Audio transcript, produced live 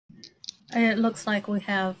It looks like we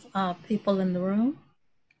have people in the room.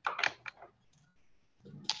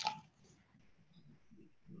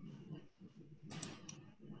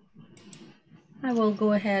 I will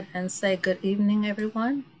go ahead and say good evening,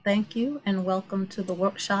 everyone. Thank you and welcome to the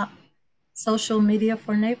workshop, Social Media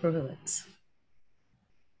for Neighborhoods.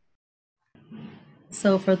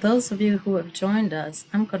 So for those of you who have joined us,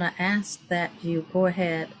 I'm going to ask that you go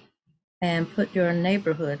ahead and put your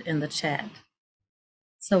neighborhood in the chat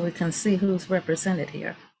so we can see who's represented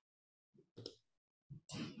here.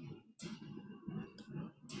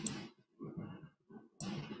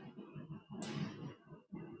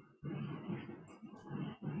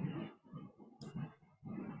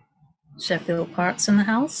 Sheffield Park's in the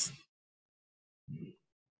house.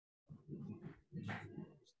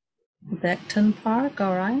 Beckton Park,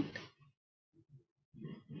 all right.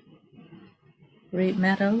 Reed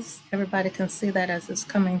Meadows, everybody can see that as it's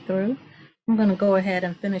coming through. I'm going to go ahead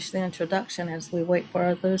and finish the introduction as we wait for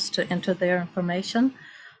others to enter their information.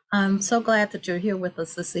 I'm so glad that you're here with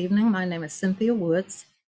us this evening. My name is Cynthia Woods.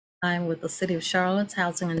 I'm with the City of Charlotte's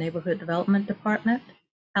Housing and Neighborhood Development Department,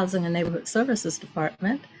 Housing and Neighborhood Services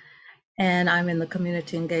Department, and I'm in the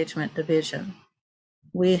Community Engagement Division.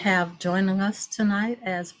 We have joining us tonight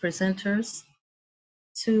as presenters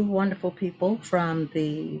two wonderful people from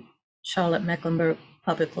the Charlotte Mecklenburg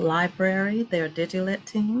Public Library, their DigiLit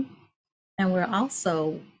team. And we're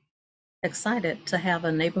also excited to have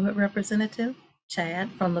a neighborhood representative, Chad,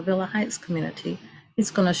 from the Villa Heights community. He's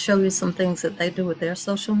going to show you some things that they do with their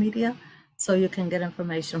social media so you can get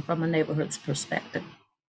information from a neighborhood's perspective.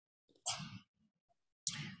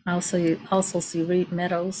 I also see Reed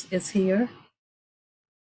Meadows is here.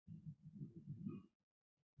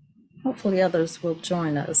 Hopefully others will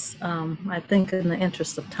join us. I think in the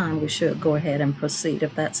interest of time, we should go ahead and proceed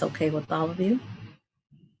if that's okay with all of you.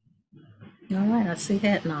 All right, I see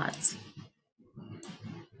head nods.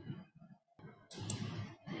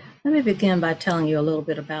 Let me begin by telling you a little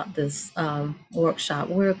bit about this workshop.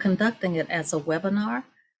 We're conducting it as a webinar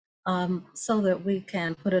so that we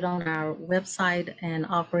can put it on our website and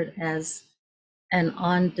offer it as an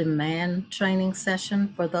on-demand training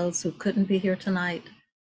session for those who couldn't be here tonight.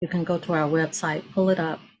 You can go to our website, pull it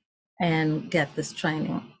up, and get this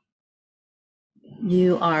training.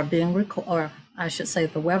 You are being recorded, or I should say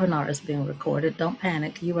the webinar is being recorded. Don't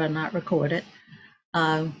panic, you are not recorded.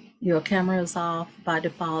 Your camera is off by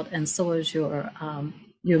default, and so is you're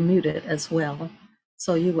muted as well.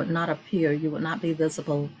 So you would not appear, you would not be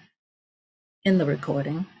visible in the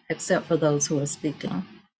recording, except for those who are speaking.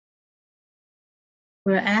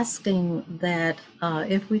 We're asking that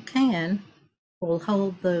if we can, we'll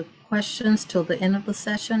hold the questions till the end of the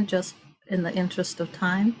session, just in the interest of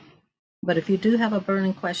time. But if you do have a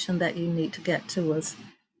burning question that you need to get to us,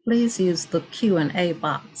 please use the Q&A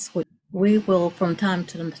box. We will, from time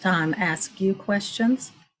to time, ask you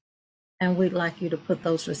questions, and we'd like you to put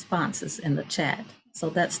those responses in the chat.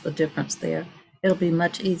 So that's the difference there. It'll be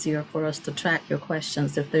much easier for us to track your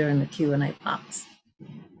questions if they're in the Q&A box.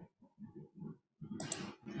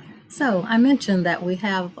 So I mentioned that we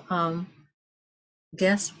have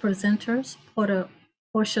guest presenters.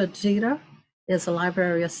 Portia Jeter is a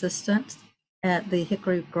library assistant at the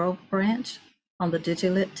Hickory Grove branch on the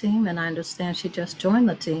DigiLit team, and I understand she just joined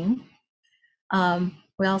the team.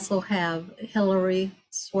 We also have Hilary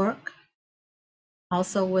Swierc,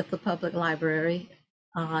 also with the public library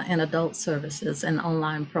and adult services and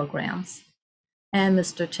online programs. And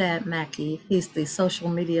Mr. Chad Mackie, he's the social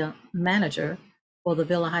media manager for the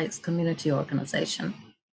Villa Heights Community Organization.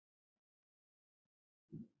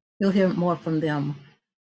 You'll hear more from them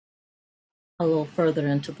a little further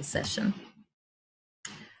into the session.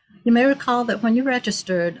 You may recall that when you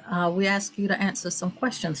registered, we asked you to answer some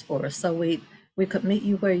questions for us so we could meet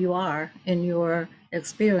you where you are in your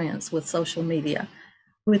experience with social media.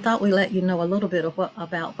 We thought we'd let you know a little bit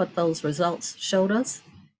about what those results showed us.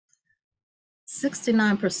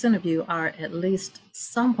 69% of you are at least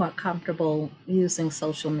somewhat comfortable using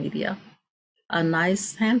social media. A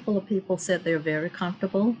nice handful of people said they're very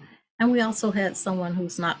comfortable, and we also had someone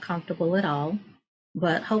who's not comfortable at all,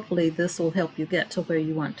 but hopefully this will help you get to where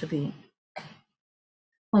you want to be.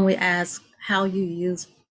 When we ask how you use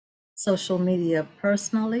social media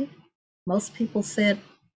personally, most people said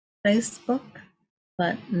Facebook,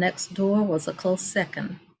 but Nextdoor was a close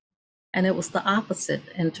second. And it was the opposite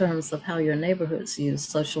in terms of how your neighborhoods use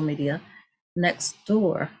social media.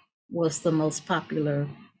 Nextdoor was the most popular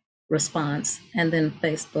response, and then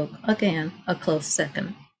Facebook, again, a close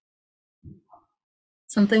second.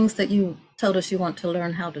 Some things that you told us you want to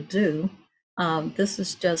learn how to do. This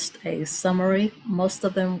is just a summary. Most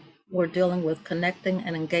of them were dealing with connecting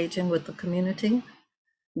and engaging with the community,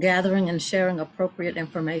 gathering and sharing appropriate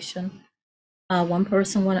information. One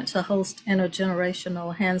person wanted to host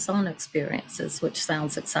intergenerational hands-on experiences, which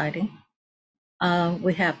sounds exciting.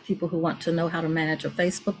 We have people who want to know how to manage a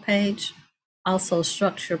Facebook page, also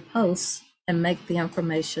structure posts and make the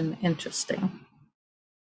information interesting.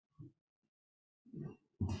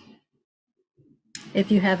 If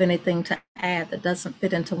you have anything to add that doesn't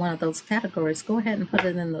fit into one of those categories, go ahead and put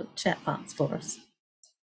it in the chat box for us.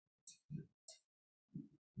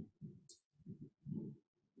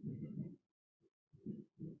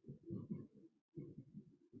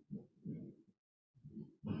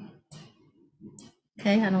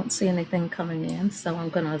 Okay, I don't see anything coming in, so I'm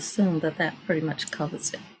going to assume that that pretty much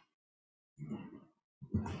covers it.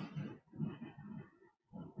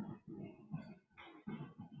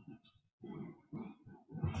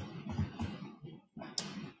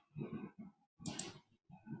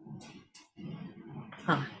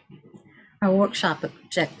 Our workshop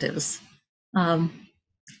objectives.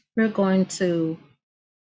 We're going to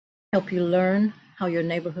help you learn how your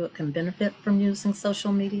neighborhood can benefit from using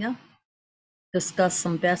social media, discuss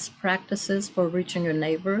some best practices for reaching your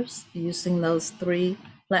neighbors using those 3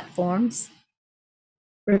 platforms,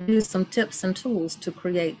 review some tips and tools to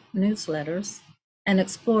create newsletters, and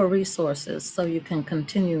explore resources so you can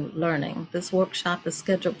continue learning. This workshop is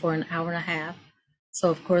scheduled for an hour and a half. So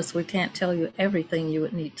of course, we can't tell you everything you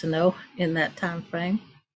would need to know in that time frame,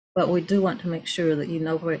 but we do want to make sure that you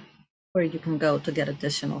know where you can go to get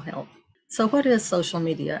additional help. So what is social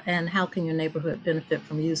media and how can your neighborhood benefit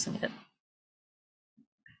from using it?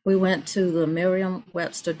 We went to the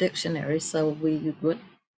Merriam-Webster dictionary, so we would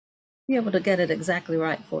be able to get it exactly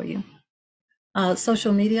right for you.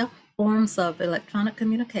 Social media, forms of electronic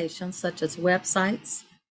communication such as websites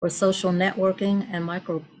or social networking and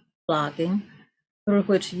microblogging, through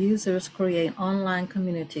which users create online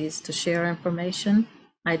communities to share information,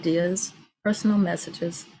 ideas, personal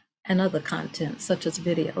messages, and other content such as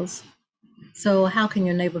videos. So how can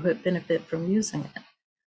your neighborhood benefit from using it?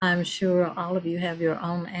 I'm sure all of you have your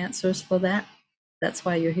own answers for that. That's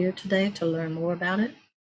why you're here today, to learn more about it.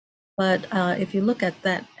 But if you look at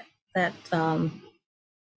that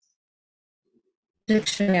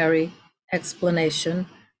dictionary explanation,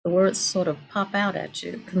 the words sort of pop out at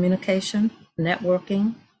you: communication,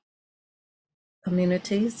 networking,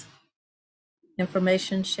 communities,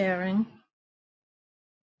 information sharing,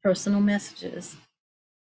 personal messages.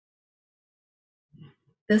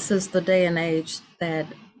 This is the day and age that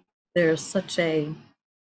there's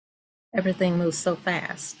everything moves so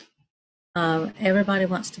fast. Everybody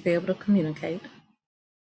wants to be able to communicate,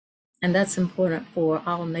 and that's important for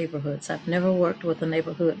all neighborhoods. I've never worked with a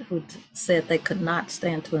neighborhood who said they could not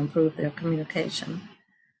stand to improve their communication.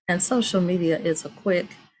 And social media is a quick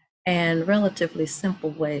and relatively simple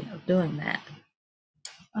way of doing that.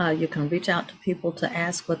 You can reach out to people to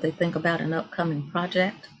ask what they think about an upcoming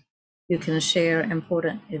project. You can share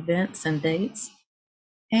important events and dates.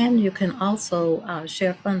 And you can also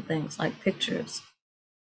share fun things like pictures.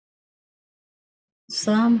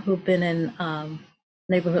 Some who've been in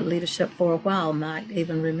neighborhood leadership for a while might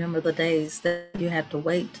even remember the days that you had to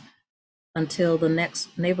wait until the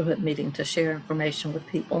next neighborhood meeting to share information with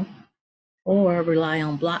people, or rely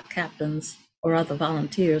on block captains or other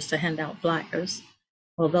volunteers to hand out flyers.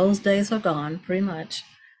 Well, those days are gone, pretty much.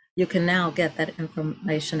 You can now get that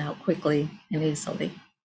information out quickly and easily.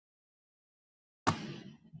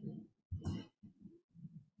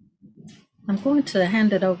 I'm going to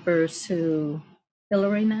hand it over to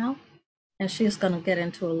Hilary now, and she's going to get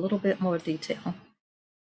into a little bit more detail.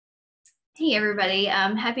 Hey everybody,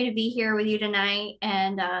 I'm happy to be here with you tonight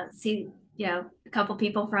and see a couple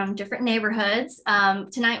people from different neighborhoods.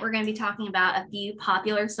 Tonight we're going to be talking about a few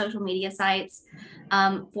popular social media sites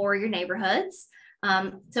for your neighborhoods.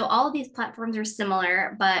 So all of these platforms are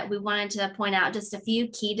similar, but we wanted to point out just a few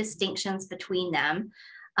key distinctions between them.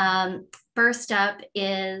 First up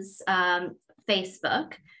is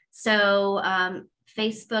Facebook. So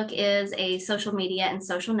Facebook is a social media and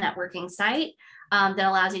social networking site that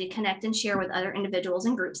allows you to connect and share with other individuals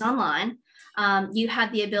and groups online. You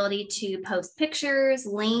have the ability to post pictures,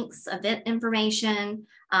 links, event information,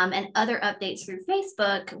 and other updates through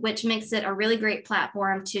Facebook, which makes it a really great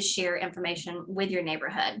platform to share information with your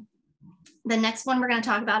neighborhood. The next one we're going to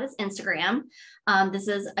talk about is Instagram. This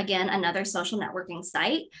is, again, another social networking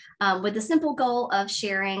site with the simple goal of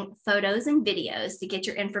sharing photos and videos to get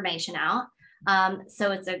your information out.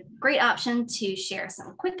 So it's a great option to share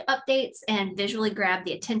some quick updates and visually grab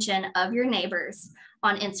the attention of your neighbors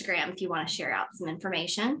on Instagram if you want to share out some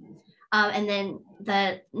information. And then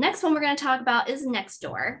the next one we're going to talk about is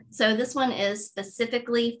Nextdoor. So this one is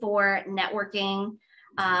specifically for networking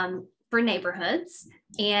for neighborhoods.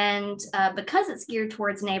 And because it's geared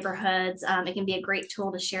towards neighborhoods, it can be a great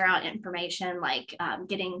tool to share out information like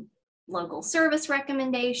getting local service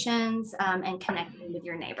recommendations and connecting with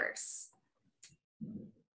your neighbors.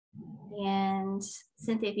 And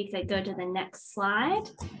Cynthia, if you could go to the next slide.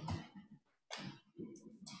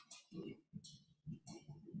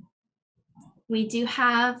 We do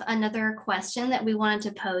have another question that we wanted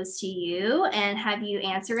to pose to you and have you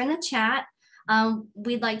answer in the chat.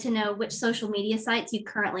 We'd like to know which social media sites you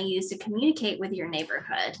currently use to communicate with your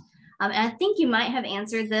neighborhood. And I think you might have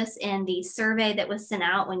answered this in the survey that was sent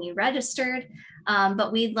out when you registered,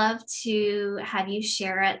 but we'd love to have you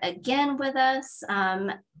share it again with us,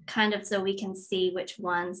 kind of so we can see which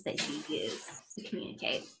ones that you use to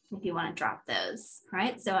communicate, if you want to drop those. All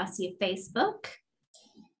right, so I see Facebook.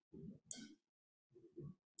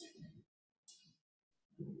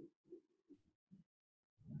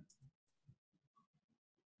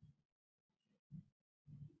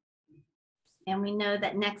 And we know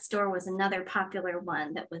that Nextdoor was another popular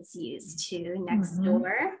one that was used too,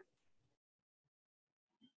 Nextdoor.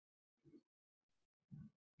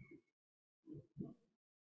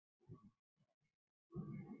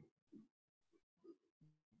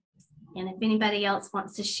 And if anybody else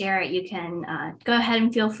wants to share it, you can go ahead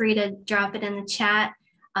and feel free to drop it in the chat.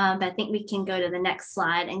 But I think we can go to the next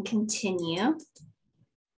slide and continue.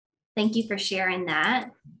 Thank you for sharing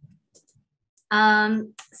that.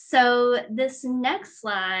 So this next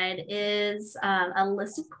slide is a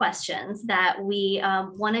list of questions that we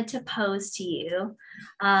wanted to pose to you,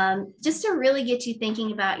 just to really get you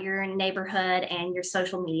thinking about your neighborhood and your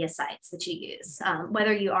social media sites that you use,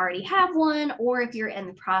 whether you already have one or if you're in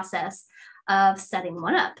the process of setting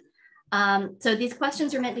one up. So these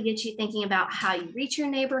questions are meant to get you thinking about how you reach your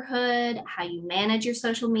neighborhood, how you manage your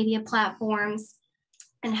social media platforms,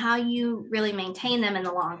 and how you really maintain them in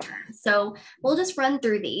the long term. So we'll just run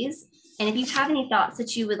through these. And if you have any thoughts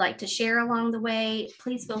that you would like to share along the way,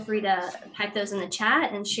 please feel free to type those in the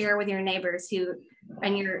chat and share with your neighbors who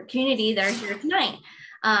and your community that are here tonight.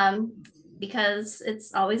 Because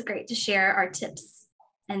it's always great to share our tips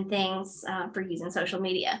and things for using social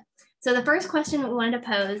media. So the first question we wanted to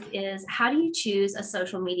pose is, how do you choose a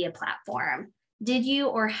social media platform? Did you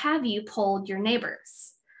or have you polled your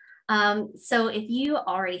neighbors? So if you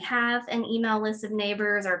already have an email list of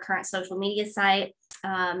neighbors or a current social media site,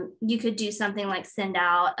 you could do something like send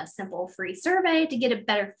out a simple free survey to get a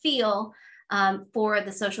better feel for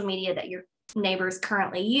the social media that your neighbors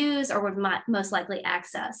currently use or would most likely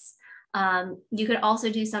access. You could also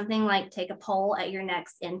do something like take a poll at your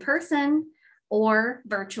next in-person or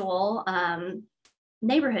virtual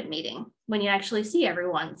neighborhood meeting when you actually see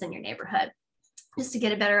everyone that's in your neighborhood, just to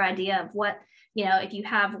get a better idea of what, you know, if you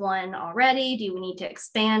have one already, do we need to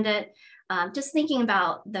expand it? Just thinking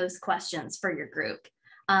about those questions for your group.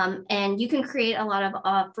 And you can create a lot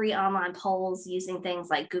of free online polls using things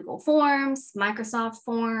like Google Forms, Microsoft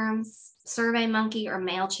Forms, SurveyMonkey, or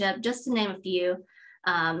MailChimp, just to name a few.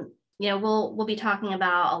 You know, we'll be talking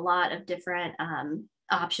about a lot of different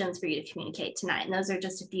options for you to communicate tonight. And those are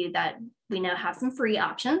just a few that we know have some free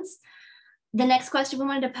options. The next question we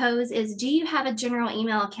wanted to pose is, do you have a general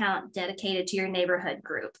email account dedicated to your neighborhood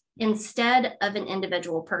group instead of an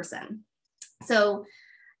individual person? So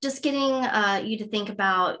just getting you to think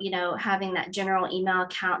about, you know, having that general email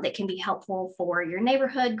account that can be helpful for your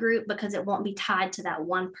neighborhood group because it won't be tied to that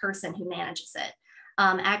one person who manages it.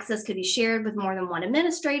 Access could be shared with more than one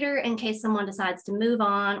administrator in case someone decides to move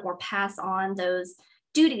on or pass on those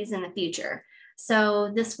duties in the future.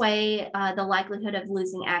 So this way, the likelihood of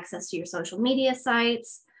losing access to your social media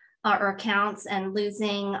sites or accounts and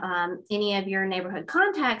losing any of your neighborhood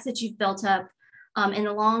contacts that you've built up in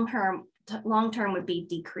the long term would be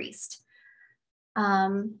decreased.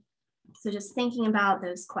 So just thinking about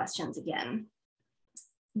those questions again.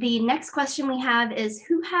 The next question we have is,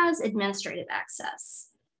 who has administrative access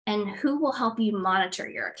and who will help you monitor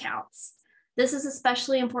your accounts? This is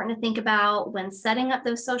especially important to think about when setting up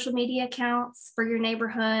those social media accounts for your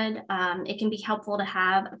neighborhood. It can be helpful to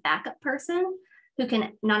have a backup person who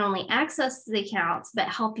can not only access the accounts, but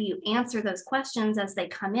help you answer those questions as they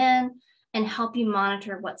come in and help you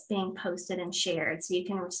monitor what's being posted and shared so you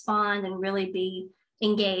can respond and really be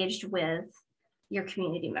engaged with your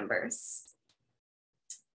community members.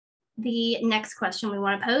 The next question we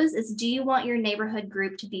want to pose is, do you want your neighborhood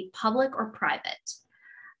group to be public or private?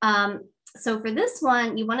 So for this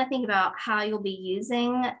one, you want to think about how you'll be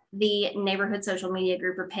using the neighborhood social media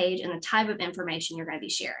group or page and the type of information you're going to be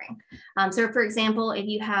sharing. So for example, if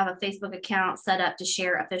you have a Facebook account set up to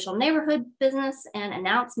share official neighborhood business and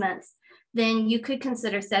announcements, then you could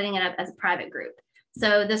consider setting it up as a private group.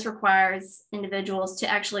 So this requires individuals to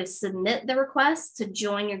actually submit the request to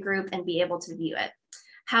join your group and be able to view it.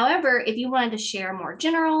 However, if you wanted to share more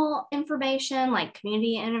general information like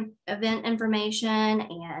community and event information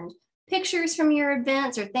and pictures from your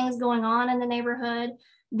events or things going on in the neighborhood,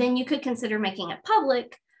 then you could consider making it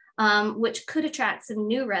public, which could attract some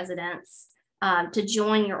new residents to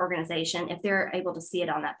join your organization if they're able to see it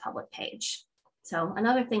on that public page. So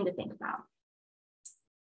another thing to think about.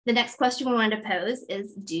 The next question we wanted to pose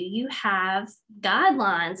is, do you have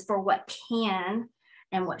guidelines for what can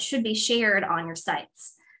and what should be shared on your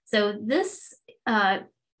sites? So this kind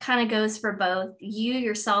of goes for both you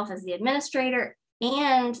yourself as the administrator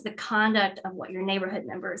and the conduct of what your neighborhood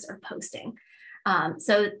members are posting.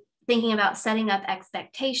 So thinking about setting up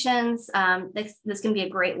expectations, this can be a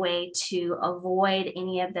great way to avoid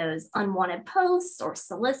any of those unwanted posts or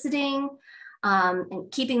soliciting,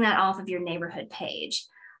 and keeping that off of your neighborhood page.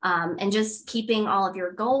 And just keeping all of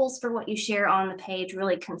your goals for what you share on the page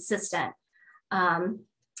really consistent.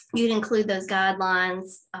 You'd include those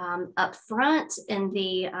guidelines up front in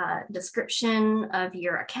the description of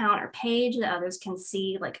your account or page that others can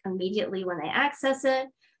see like immediately when they access it,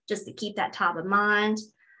 just to keep that top of mind.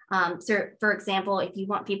 So for example, if you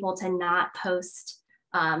want people to not post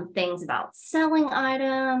things about selling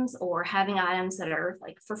items or having items that are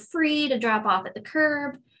like for free to drop off at the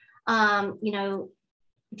curb, you know,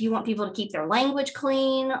 if you want people to keep their language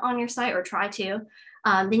clean on your site or try to,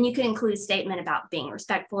 then you could include a statement about being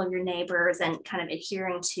respectful of your neighbors and kind of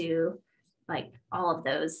adhering to like all of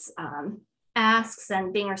those asks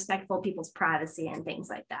and being respectful of people's privacy and things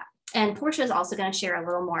like that. And Portia is also going to share a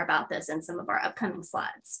little more about this in some of our upcoming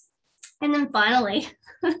slides. And then finally,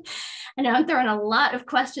 I know I'm throwing a lot of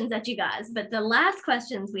questions at you guys, but the last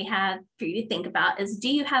questions we have for you to think about is, do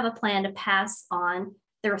you have a plan to pass on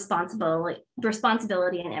the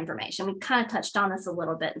responsibility and information? We kind of touched on this a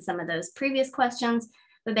little bit in some of those previous questions,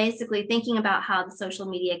 but basically thinking about how the social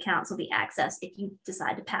media accounts will be accessed if you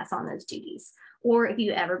decide to pass on those duties, or if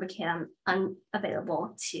you ever become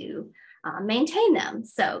unavailable to maintain them.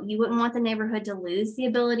 So you wouldn't want the neighborhood to lose the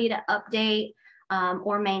ability to update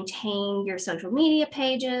or maintain your social media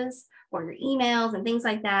pages or your emails and things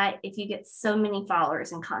like that if you get so many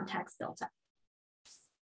followers and contacts built up.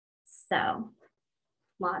 So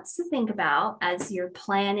lots to think about as you're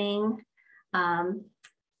planning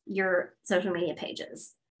your social media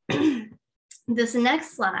pages. This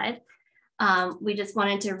next slide, we just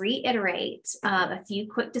wanted to reiterate a few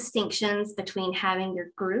quick distinctions between having your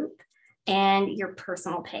group and your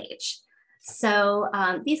personal page. So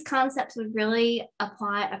these concepts would really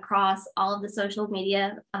apply across all of the social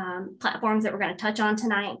media platforms that we're going to touch on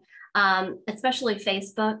tonight, especially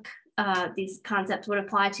Facebook. These concepts would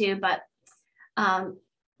apply to, but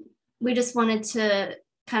we just wanted to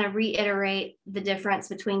kind of reiterate the difference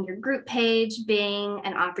between your group page being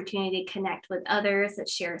an opportunity to connect with others that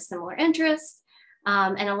share similar interests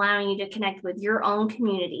and allowing you to connect with your own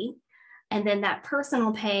community. And then that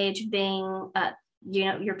personal page being, you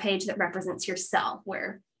know, your page that represents yourself,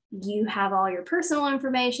 where you have all your personal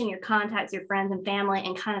information, your contacts, your friends and family,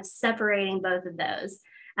 and kind of separating both of those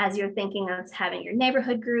as you're thinking of having your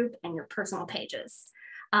neighborhood group and your personal pages.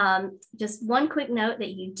 Just one quick note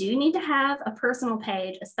that you do need to have a personal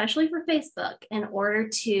page, especially for Facebook, in order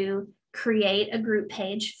to create a group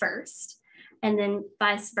page first. And then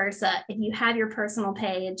vice versa, if you have your personal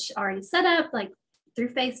page already set up, like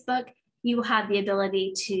through Facebook, you will have the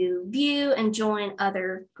ability to view and join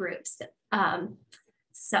other groups.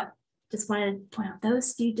 So just wanted to point out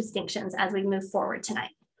those few distinctions as we move forward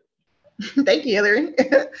tonight. Thank you, Hilary.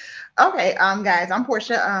 Okay, guys, I'm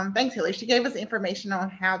Portia. Thanks, Hilary. She gave us information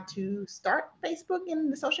on how to start Facebook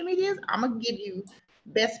and the social medias. I'm gonna give you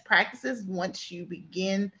best practices once you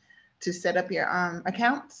begin to set up your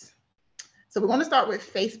accounts. So we want to start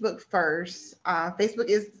with Facebook first. Facebook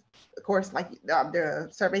is, of course, like the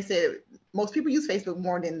survey said, most people use Facebook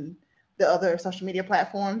more than the other social media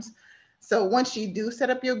platforms. So once you do set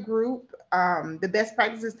up your group, the best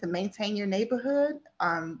practices to maintain your neighborhood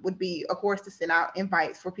would be, of course, to send out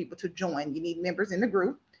invites for people to join. You need members in the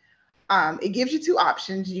group. It gives you two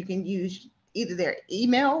options. You can use either their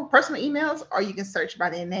email, personal emails, or you can search by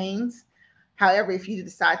their names. However, if you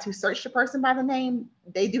decide to search the person by the name,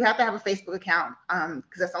 they do have to have a Facebook account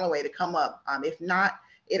because that's the only way to come up. If not,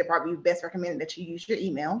 it'll probably be best recommended that you use your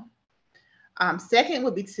email. Second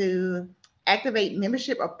would be to activate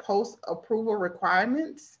membership or post approval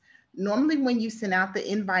requirements. Normally when you send out the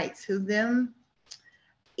invite to them,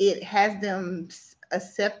 it has them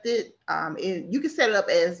accepted. You can set it up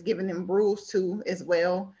as giving them rules too as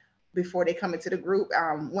well before they come into the group.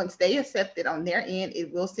 Once they accept it on their end,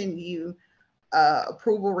 it will send you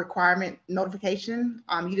approval requirement notification.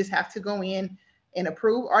 You just have to go in and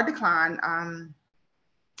approve or decline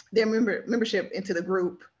their membership into the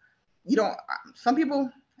group. You don't, some people,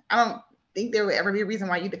 I don't think there will ever be a reason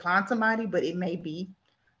why you decline somebody, but it may be.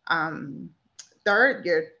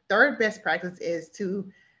 Your third best practice is to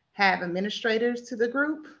have administrators to the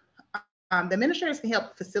group. The administrators can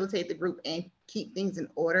help facilitate the group and keep things in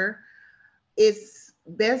order. It's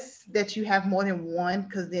best that you have more than one,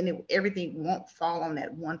 because then everything won't fall on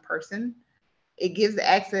that one person. It gives the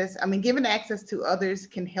access, giving access to others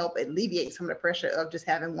can help alleviate some of the pressure of just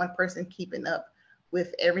having one person keeping up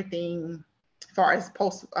with everything as far as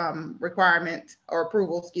post requirement or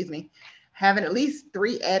approval, excuse me. Having at least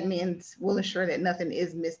 3 admins will ensure that nothing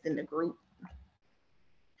is missed in the group.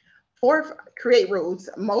 4, create rules.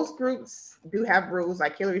 Most groups do have rules,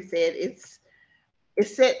 like Hilary said. It's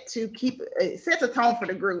set to keep, it sets a tone for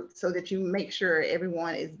the group so that you make sure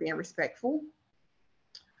everyone is being respectful.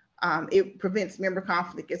 It prevents member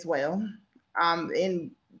conflict as well.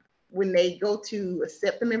 And when they go to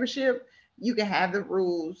accept the membership, you can have the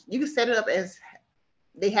rules. You can set it up as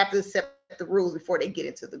they have to accept the rules before they get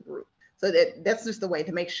into the group. So that's just the way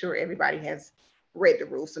to make sure everybody has read the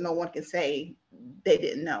rules, so no one can say they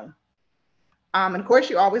didn't know. And of course,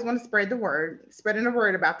 you always want to spread the word. Spreading the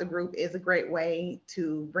word about the group is a great way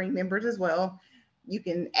to bring members as well. You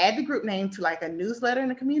can add the group name to like a newsletter in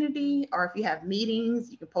the community, or if you have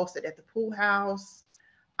meetings, you can post it at the pool house,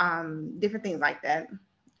 different things like that.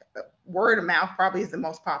 Word of mouth probably is the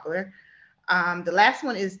most popular. The last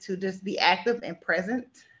one is to just be active and present.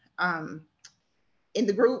 In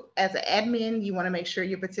the group, as an admin, you want to make sure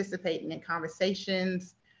you're participating in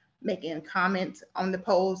conversations, making comments on the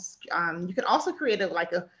post. You can also create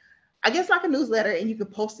like a newsletter, and you can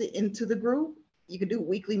post it into the group. You can do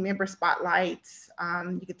weekly member spotlights.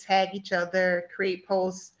 You can tag each other, create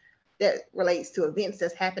posts that relates to events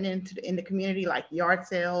that's happening in the community, like yard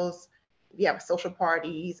sales. If you have social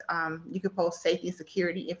parties, you can post safety and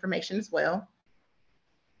security information as well.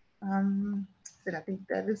 I think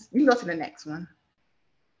that is, you can go to the next one.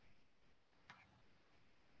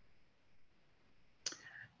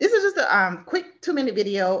 This is just a quick 2-minute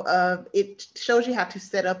video of, it shows you how to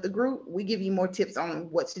set up the group. We give you more tips on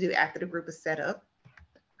what to do after the group is set up.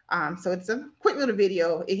 So it's a quick little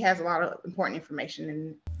video. It has a lot of important information in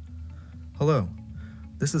it. Hello,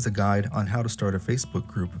 this is a guide on how to start a Facebook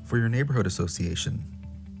group for your neighborhood association.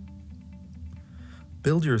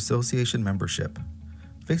 Build your association membership.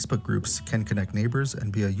 Facebook groups can connect neighbors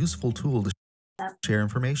and be a useful tool to share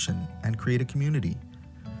information and create a community.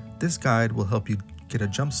 This guide will help you get a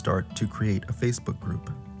jump start to create a Facebook group.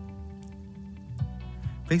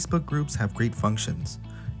 Facebook groups have great functions.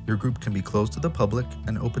 Your group can be closed to the public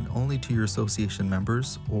and open only to your association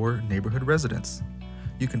members or neighborhood residents.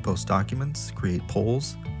 You can post documents, create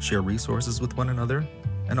polls, share resources with one another,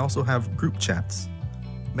 and also have group chats.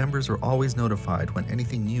 Members are always notified when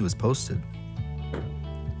anything new is posted.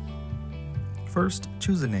 First,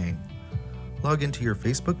 choose a name. Log into your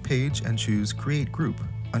Facebook page and choose Create Group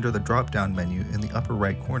under the drop-down menu in the upper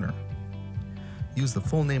right corner. Use the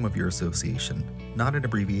full name of your association, not an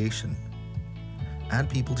abbreviation. Add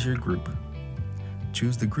people to your group.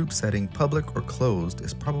 Choose the group setting public or closed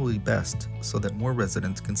is probably best so that more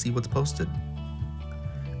residents can see what's posted.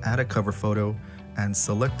 Add a cover photo and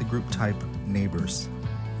select the group type Neighbors.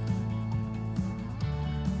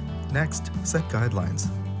 Next, set guidelines.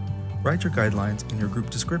 Write your guidelines in your group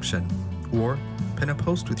description, or pin a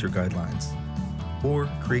post with your guidelines, or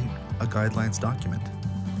create a guidelines document.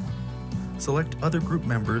 Select other group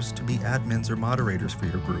members to be admins or moderators for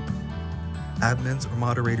your group. Admins or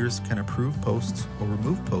moderators can approve posts or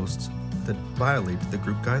remove posts that violate the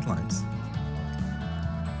group guidelines.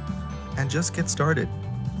 And just get started.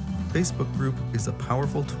 Facebook group is a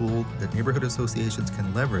powerful tool that neighborhood associations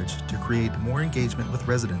can leverage to create more engagement with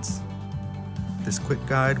residents. This quick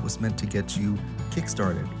guide was meant to get you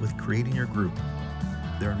kickstarted with creating your group.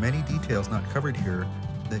 There are many details not covered here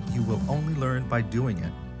that you will only learn by doing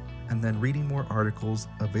it, and then reading more articles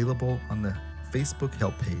available on the Facebook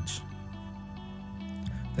help page.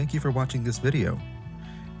 Thank you for watching this video.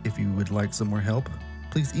 If you would like some more help,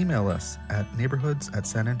 please email us at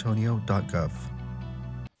neighborhoods@sanantonio.gov.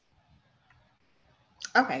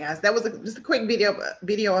 Okay, guys, that was just a quick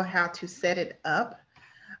video of how to set it up.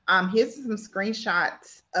 Here's some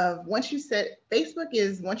screenshots of once you set Facebook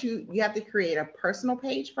is once you have to create a personal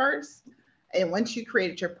page first. And once you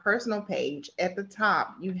created your personal page, at the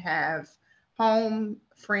top, you have home,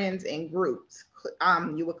 friends, and groups.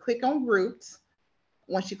 You will click on groups.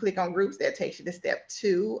 Once you click on groups, that takes you to step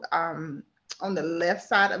 2. On the left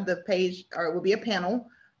side of the page, or it will be a panel.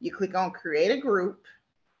 You click on create a group.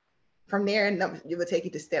 From there, it will take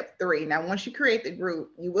you to step 3. Now, once you create the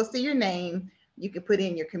group, you will see your name. You can put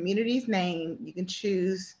in your community's name. You can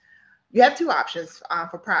choose. You have 2 options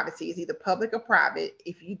for privacy. It's either public or private.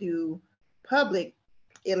 If you do public,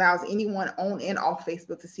 it allows anyone on and off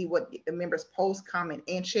Facebook to see what the members post, comment,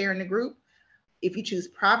 and share in the group. If you choose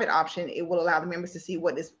private option, it will allow the members to see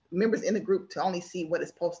what is members in the group to only see what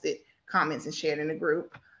is posted, comments, and shared in the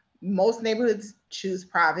group. Most neighborhoods choose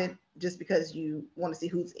private just because you want to see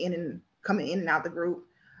who's in and coming in and out the group.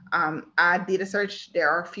 I did a search. There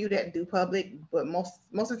are a few that do public, but most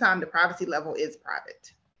of the time the privacy level is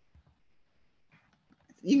private.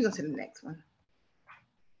 You can go to the next one.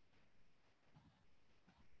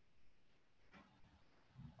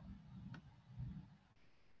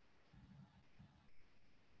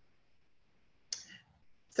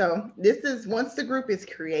 So this is once the group is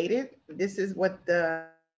created, this is what the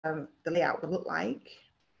layout would look like.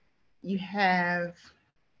 You have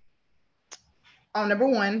number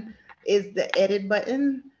 1 is the edit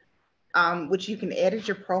button, which you can edit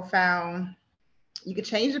your profile. You can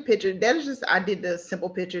change the picture. That is just, I did the simple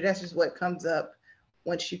picture. That's just what comes up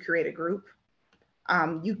once you create a group.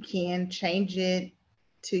 You can change it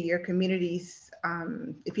to your community's,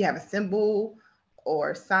 if you have a symbol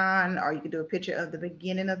or sign, or you can do a picture of the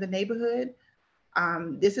beginning of the neighborhood.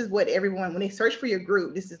 This is what everyone, when they search for your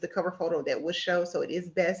group, this is the cover photo that will show. So it is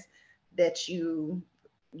best that you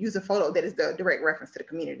use a photo that is the direct reference to the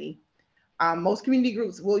community. Most community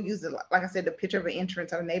groups will use, like I said, the picture of an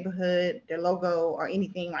entrance of a neighborhood, their logo, or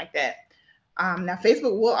anything like that. Now,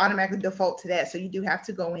 Facebook will automatically default to that. So you do have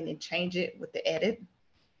to go in and change it with the edit.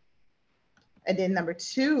 And then number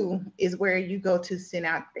 2 is where you go to send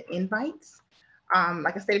out the invites.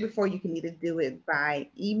 Like I stated before, you can either do it by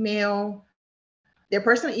email, their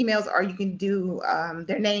personal emails, or you can do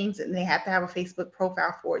their names, and they have to have a Facebook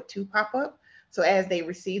profile for it to pop up. So as they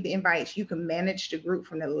receive the invites, you can manage the group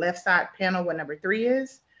from the left side panel where number 3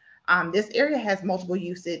 is. This area has multiple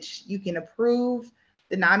usage. You can approve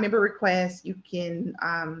the non-member requests. You can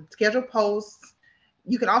schedule posts.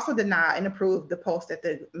 You can also deny and approve the posts that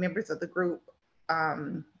the members of the group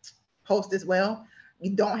post as well.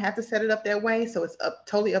 You don't have to set it up that way, so it's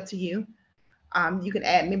totally up to you. You can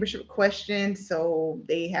add membership questions, so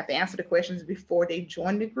they have to answer the questions before they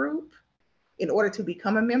join the group in order to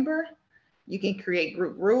become a member. You can create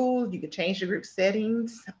group rules. You can change the group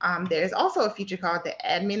settings. There's also a feature called the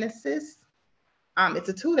Admin Assist. It's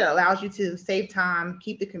a tool that allows you to save time,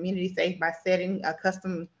 keep the community safe by setting a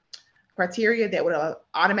custom criteria that would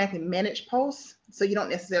automatically manage posts. So you don't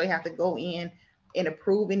necessarily have to go in and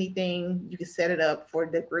approve anything. You can set it up for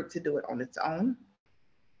the group to do it on its own.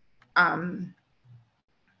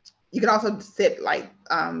 You can also set like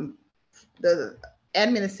the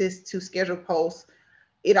Admin Assist to schedule posts.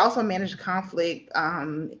 It also manages conflict.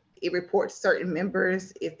 It reports certain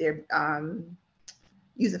members if they're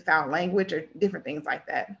using foul language or different things like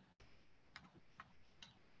that.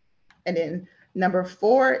 And then number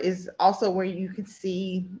 4 is also where you can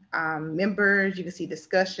see members, you can see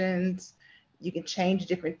discussions, you can change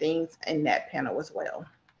different things in that panel as well.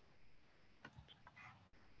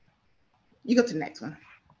 You go to the next one.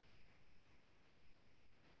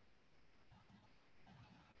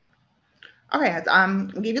 Okay,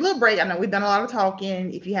 we'll give you a little break. I know we've done a lot of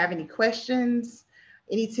talking. If you have any questions,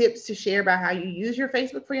 any tips to share about how you use your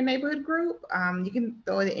Facebook for your neighborhood group, you can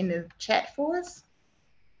throw it in the chat for us.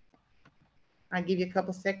 I'll give you a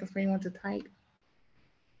couple seconds for anyone to type.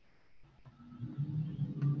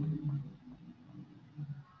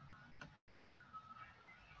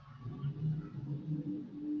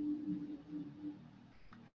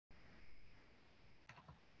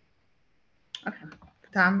 Okay,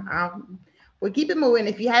 time. We'll keep it moving.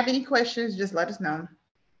 If you have any questions, just let us know.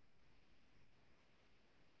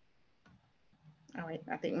 All right,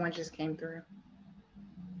 I think one just came through.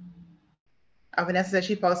 Oh, Vanessa said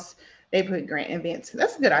she posts neighborhood grant events.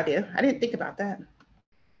 That's a good idea. I didn't think about that.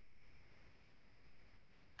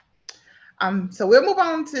 So we'll move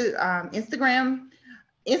on to Instagram.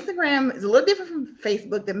 Instagram is a little different from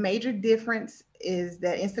Facebook. The major difference is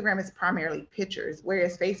that Instagram is primarily pictures,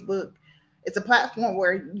 whereas Facebook, it's a platform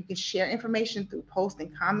where you can share information through posts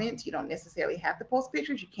and comments. You don't necessarily have to post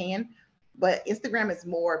pictures, you can, but Instagram is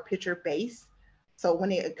more picture based. So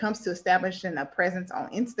when it comes to establishing a presence on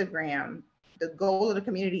Instagram, the goal of the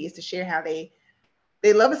community is to share how they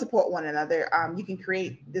love and support one another. You can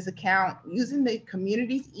create this account using the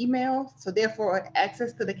community's email. So therefore,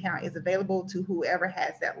 access to the account is available to whoever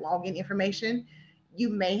has that login information. You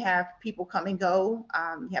may have people come and go.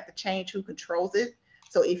 You have to change who controls it.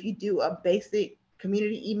 So if you do a basic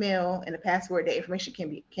community email and a password, that information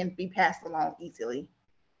can be passed along easily.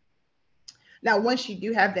 Now, once you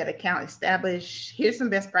do have that account established, here's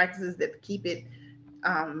some best practices that keep it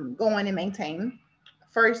going and maintained.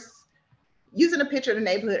 First, using a picture of the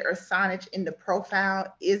neighborhood or signage in the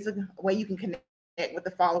profile is a way you can connect with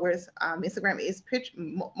the followers. Instagram is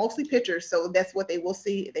mostly pictures, so that's what they will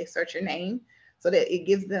see if they search your name, so that it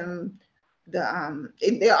gives them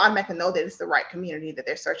they'll automatically know that it's the right community that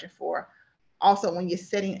they're searching for. Also, when you're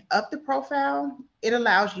setting up the profile, it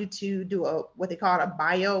allows you to do what they call a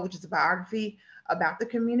bio, which is a biography about the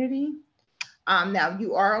community. Now,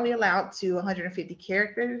 you are only allowed to 150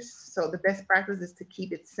 characters, so the best practice is to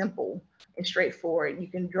keep it simple and straightforward. You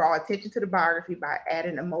can draw attention to the biography by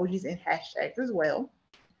adding emojis and hashtags as well.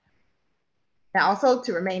 Now, also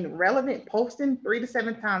to remain relevant, posting 3 to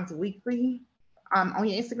 7 times weekly on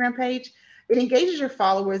your Instagram page, it engages your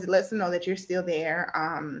followers, it lets them know that you're still there.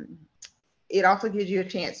 It also gives you a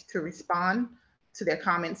chance to respond to their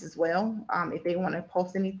comments as well. If they want to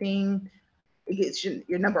post anything, it gets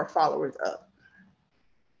your number of followers up.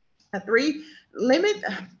 3, limit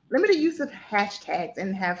the use of hashtags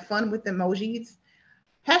and have fun with emojis.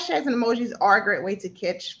 Hashtags and emojis are a great way to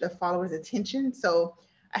catch the followers' attention. So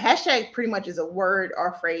a hashtag pretty much is a word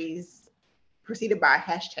or phrase preceded by a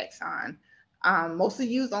hashtag sign, mostly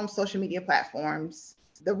used on social media platforms.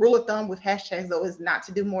 The rule of thumb with hashtags, though, is not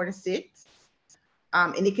to do more than 6.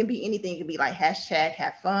 And it can be anything. It can be like hashtag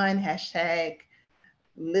have fun, hashtag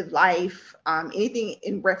live life, anything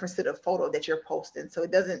in reference to the photo that you're posting. So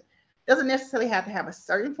it doesn't necessarily have to have a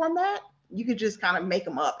certain format. You can just kind of make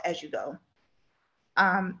them up as you go.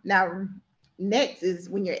 Now, next is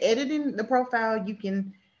when you're editing the profile, you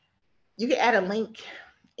can add a link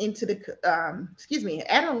into the,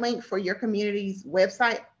 add a link for your community's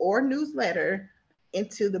website or newsletter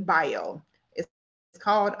into the bio. It's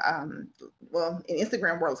called, well, in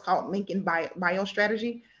Instagram world, it's called link in bio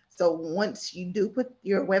strategy. So once you do put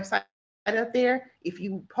your website up there, if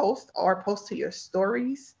you post to your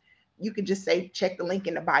stories, you can just say, check the link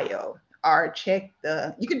in the bio, or you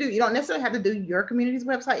don't necessarily have to do your community's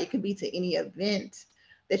website. It could be to any event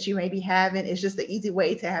that you may be having. It's just an easy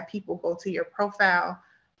way to have people go to your profile,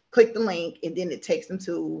 click the link, and then it takes them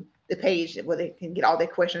to the page where they can get all their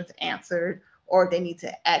questions answered, or if they need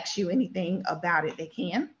to ask you anything about it, they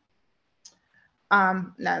can.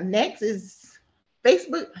 Now, next is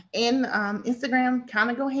Facebook and Instagram kind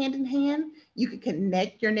of go hand in hand. You can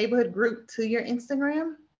connect your neighborhood group to your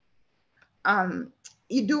Instagram.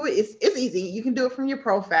 You do it, it's easy. You can do it from your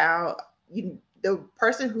profile. The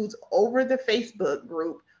person who's over the Facebook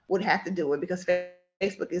group would have to do it because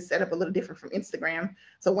Facebook is set up a little different from Instagram.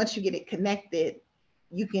 So once you get it connected,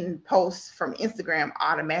 you can post from Instagram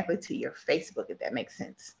automatically to your Facebook, if that makes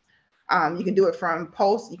sense. You can do it from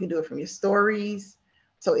posts, you can do it from your stories.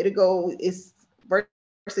 So it's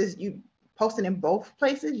versus you posting in both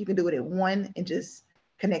places, you can do it in one and just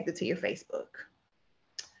connect it to your Facebook.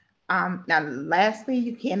 Now, lastly,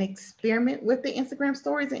 you can experiment with the Instagram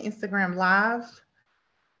stories and Instagram Live.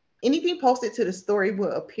 Anything posted to the story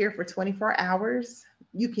will appear for 24 hours.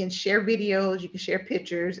 You can share videos, you can share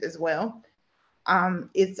pictures as well.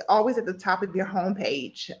 It's always at the top of your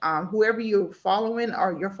homepage. Whoever you're following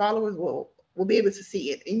or your followers will be able to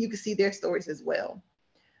see it, and you can see their stories as well.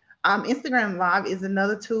 Instagram Live is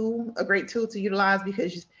another tool, a great tool to utilize,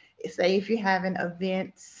 because say if you're having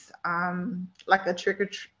events like a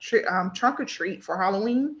trunk or treat for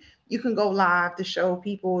Halloween, you can go live to show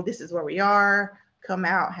people this is where we are, come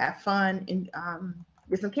out, have fun, and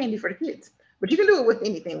get some candy for the kids. But you can do it with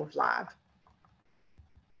anything with live.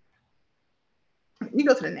 You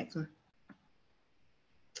go to the next one.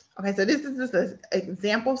 Okay, so this is just an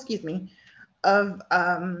example, of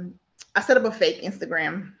I set up a fake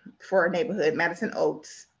Instagram for a neighborhood, Madison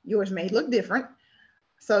Oaks. Yours may look different.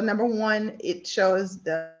 So number one, it shows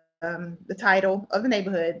the title of the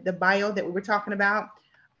neighborhood, the bio that we were talking about.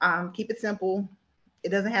 Keep it simple. It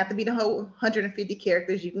doesn't have to be the whole 150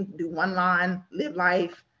 characters. You can do one line, live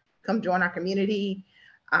life, come join our community.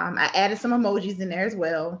 I added some emojis in there as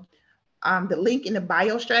well. The link in the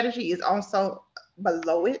bio strategy is also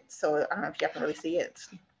below it. So I don't know if y'all can really see it.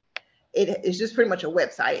 It's just pretty much a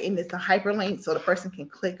website, and it's a hyperlink so the person can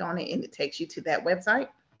click on it and it takes you to that website.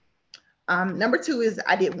 Number two is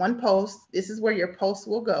I did one post. This is where your post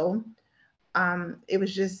will go. It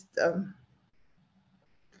was just,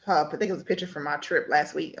 I think it was a picture from my trip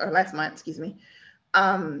last month, excuse me.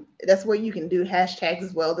 That's where you can do hashtags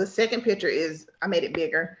as well. The second picture is, I made it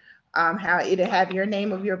bigger. How it'll have your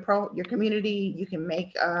name of your community. You can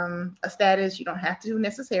make a status. You don't have to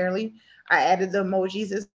necessarily. I added the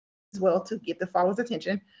emojis as well to get the followers'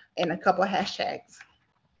 attention, and a couple of hashtags.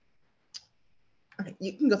 Okay,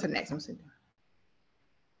 you can go to the next one, Cynthia.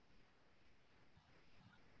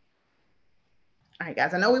 All right,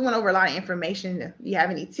 guys, I know we went over a lot of information. If you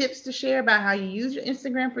have any tips to share about how you use your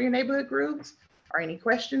Instagram for your neighborhood groups, or any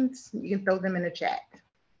questions, you can throw them in the chat.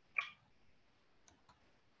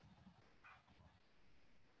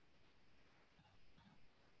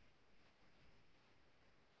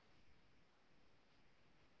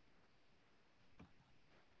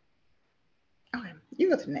 Okay, you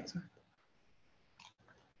go to the next one.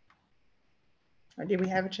 Or did we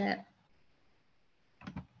have a chat?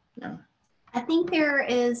 No. I think there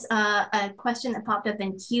is a question that popped up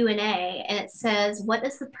in Q&A, and it says, what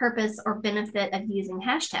is the purpose or benefit of using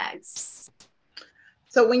hashtags?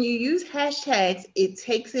 So when you use hashtags, it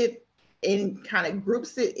takes it and kind of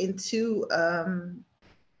groups it into,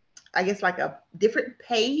 I guess, like a different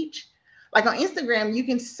page. Like on Instagram, you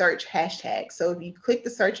can search hashtags. So if you click the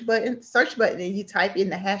search button and you type in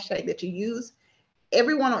the hashtag that you use,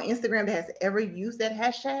 everyone on Instagram that has ever used that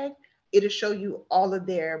hashtag, it'll show you all of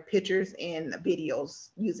their pictures and videos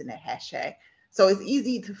using that hashtag. So it's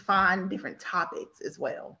easy to find different topics as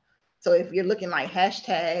well. So if you're looking like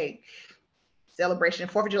hashtag celebration,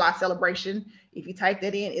 4th of July celebration, if you type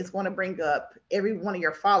that in, it's going to bring up every one of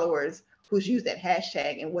your followers who's used that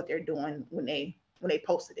hashtag and what they're doing when they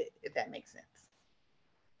posted it, if that makes sense.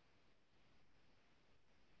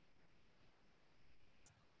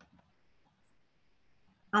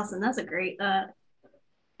 Awesome. That's a great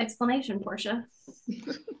explanation, Portia.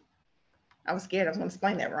 I was scared I was going to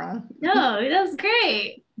explain that wrong. No, that's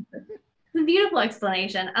great. It's a beautiful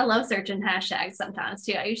explanation. I love searching hashtags sometimes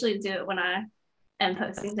too. I usually do it when I am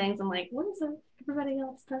posting things. I'm like, what is everybody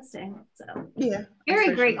else posting? So yeah,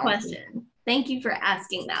 very great question. Thank you for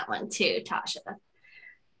asking that one too, Tasha.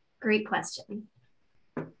 Great question.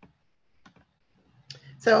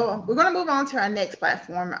 So we're going to move on to our next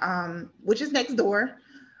platform, which is Nextdoor.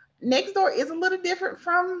 Nextdoor is a little different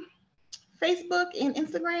from Facebook and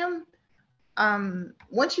Instagram.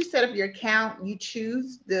 Once you set up your account, you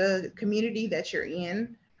choose the community that you're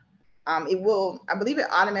in. It will, I believe it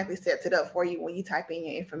automatically sets it up for you when you type in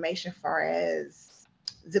your information as far as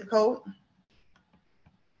zip code.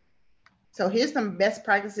 So here's some best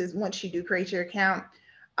practices once you do create your account.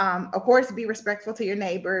 Of course, be respectful to your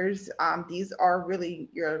neighbors. These are really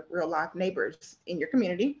your real life neighbors in your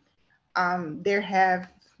community. There have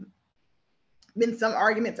been some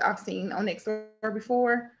arguments I've seen on Nextdoor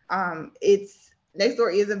before.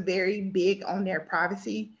 Nextdoor is a very big on their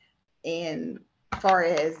privacy and as far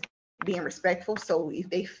as being respectful. So if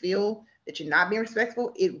they feel that you're not being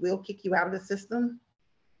respectful, it will kick you out of the system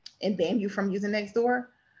and ban you from using Nextdoor,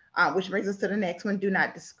 which brings us to the next one. Do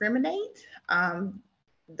not discriminate.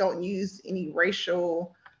 Don't use any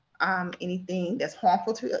racial, anything that's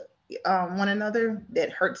harmful to one another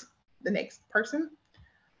that hurts the next person.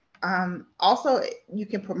 Also, you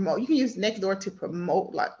can use Nextdoor to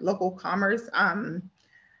promote like local commerce.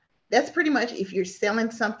 That's pretty much if you're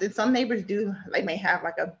selling something. Some neighbors do, like may have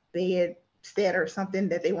like a bed set or something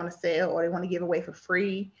that they want to sell or they want to give away for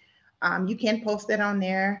free. You can post that on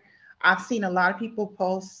there. I've seen a lot of people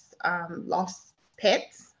post lost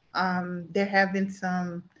pets. There have been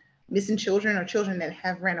some missing children or children that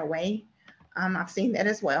have ran away. I've seen that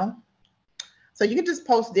as well. So you can just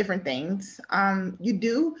post different things.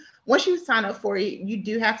 Once you sign up for it, you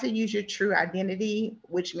do have to use your true identity,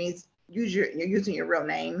 which means you're using your real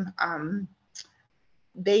name. I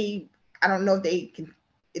don't know if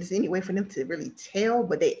it's any way for them to really tell,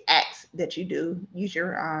 but they ask that you do use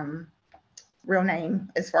your real name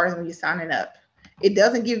as far as when you're signing up. It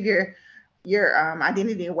doesn't give your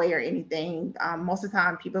identity away or anything. Most of the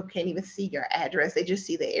time, people can't even see your address. They just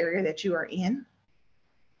see the area that you are in.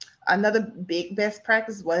 Another big best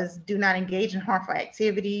practice was do not engage in harmful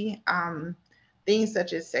activity. Things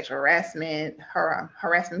such as sexual harassment,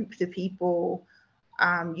 harassment to people,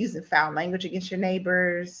 using foul language against your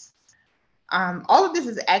neighbors. All of this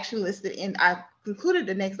is actually listed in, I included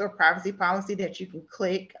the Nextdoor privacy policy that you can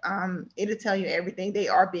click. It'll tell you everything. They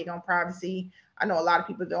are big on privacy. I know a lot of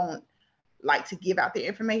people don't like to give out their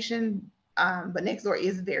information, but Nextdoor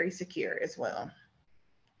is very secure as well.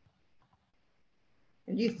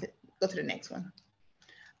 And you go to the next one.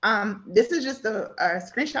 This is just a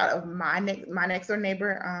screenshot of my Nextdoor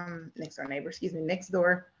neighbor,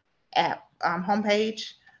 Nextdoor app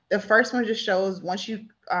homepage. The first one just shows once you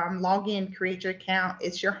log in, create your account,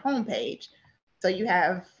 it's your homepage. So you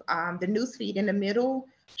have the news feed in the middle,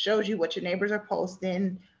 shows you what your neighbors are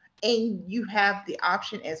posting. And you have the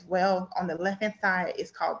option as well on the left-hand side,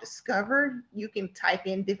 it's called Discover. You can type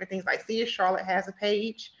in different things like see if Charlotte has a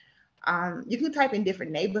page. You can type in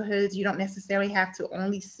different neighborhoods. You don't necessarily have to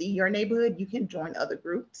only see your neighborhood. You can join other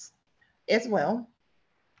groups as well.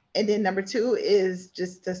 And then number 2 is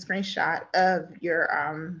just a screenshot of your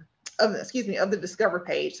of the Discover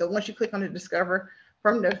page. So once you click on the Discover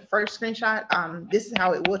from the first screenshot, this is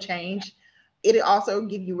how it will change. It'll also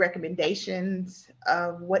give you recommendations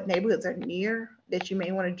of what neighborhoods are near that you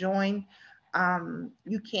may want to join.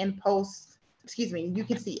 You can post, you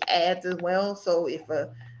can see ads as well. So if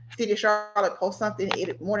a City of Charlotte posts something,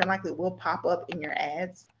 it more than likely will pop up in your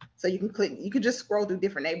ads. So you can click, you can just scroll through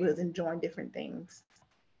different neighborhoods and join different things.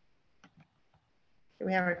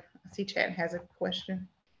 We have I see chat has a question.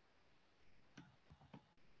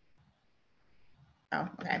 Oh,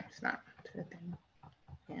 okay, it's not to the thing.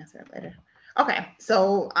 Answer that later. Okay,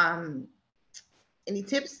 so any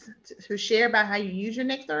tips to share about how you use your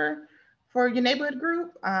Nextdoor for your neighborhood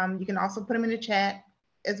group? You can also put them in the chat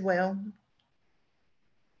as well.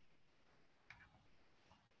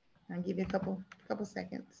 I'll give you a couple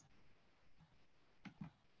seconds.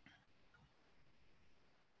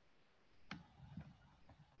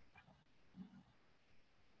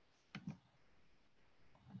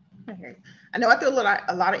 Okay. I know I threw a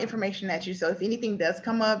lot of information at you, so if anything does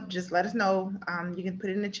come up, just let us know. You can put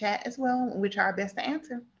it in the chat as well, and we'll try our best to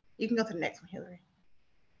answer. You can go to the next one, Hilary.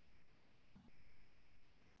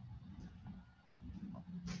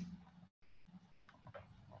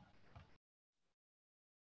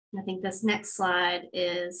 I think this next slide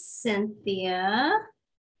is Cynthia,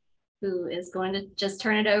 who is going to just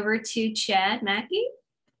turn it over to Chad Mackie.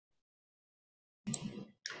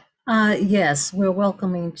 Yes, we're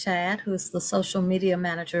welcoming Chad, who's the social media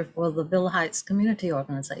manager for the Villa Heights Community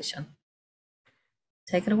Organization.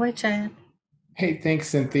 Take it away, Chad. Hey, thanks,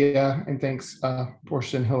 Cynthia, and thanks,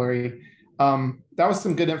 Portia and Hilary. That was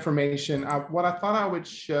some good information. What I thought I would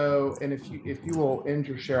show, and if you will end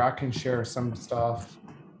your share, I can share some stuff,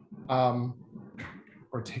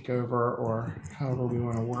 or take over, or however we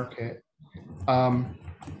want to work it.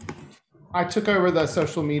 I took over the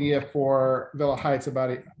social media for Villa Heights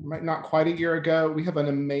not quite a year ago. We have an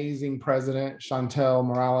amazing president, Chantel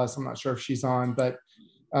Morales. I'm not sure if she's on, but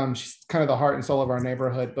she's kind of the heart and soul of our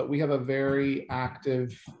neighborhood. But we have a very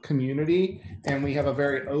active community, and we have a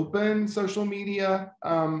very open social media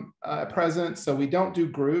presence. So we don't do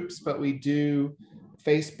groups, but we do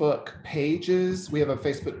Facebook pages. We have a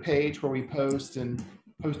Facebook page where we post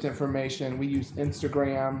information. We use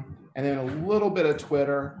Instagram and then a little bit of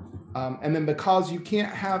Twitter. And then because you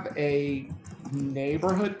can't have a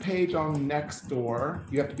neighborhood page on Nextdoor,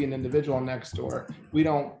 you have to be an individual on Nextdoor. We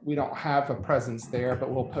don't have a presence there, but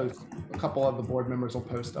we'll post, a couple of the board members will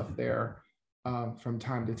post stuff there from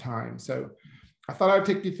time to time. So I thought I'd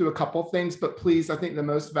take you through a couple things, but please, I think the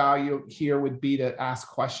most value here would be to ask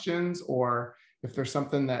questions, or if there's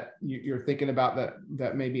something that you're thinking about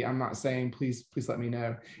that maybe I'm not saying, please let me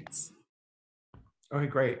know. Okay,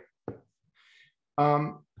 great.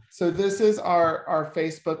 So this is our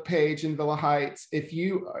Facebook page in Villa Heights. If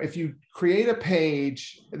you create a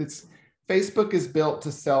page, Facebook is built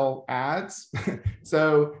to sell ads.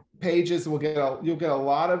 So pages you'll get a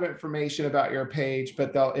lot of information about your page,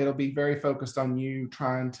 but it'll be very focused on you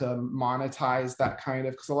trying to monetize that kind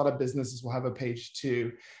of, because a lot of businesses will have a page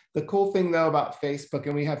too. The cool thing though about Facebook,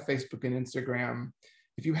 and we have Facebook and Instagram,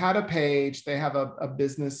 if you had a page, they have a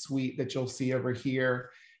business suite that you'll see over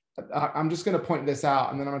here. I'm just going to point this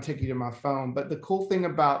out and then I'm going to take you to my phone. But the cool thing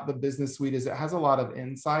about the business suite is it has a lot of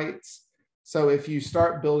insights. So if you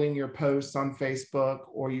start building your posts on Facebook,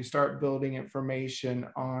 or you start building information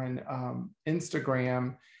on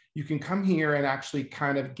Instagram, you can come here and actually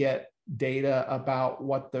kind of get data about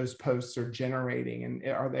what those posts are generating, and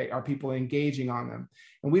are people engaging on them.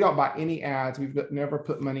 And we don't buy any ads. We've never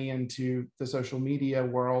put money into the social media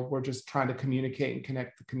world. We're just trying to communicate and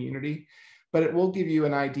connect the community. But it will give you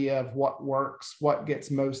an idea of what works, what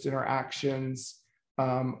gets most interactions,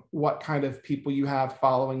 what kind of people you have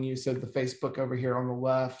following you. So the Facebook over here on the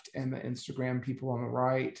left and the Instagram people on the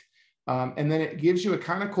right. And then it gives you a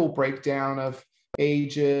kind of cool breakdown of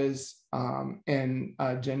ages and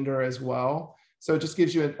gender as well. So it just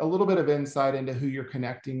gives you a little bit of insight into who you're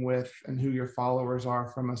connecting with and who your followers are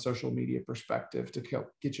from a social media perspective to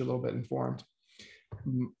get you a little bit informed.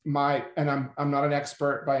 I'm not an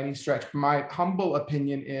expert by any stretch. My humble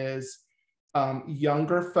opinion is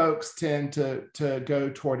Younger folks tend to go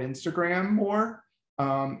toward Instagram more,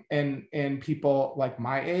 and people like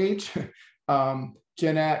my age,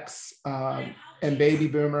 Gen X, and baby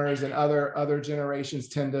boomers and other generations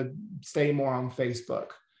tend to stay more on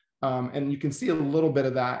Facebook. And you can see a little bit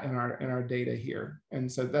of that in our data here.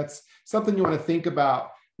 And so that's something you want to think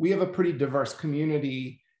about. We have a pretty diverse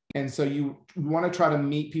community, and so you want to try to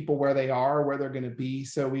meet people where they are, where they're going to be.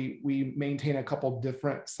 So we maintain a couple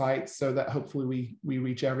different sites so that hopefully we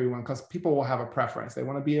reach everyone, because people will have a preference. They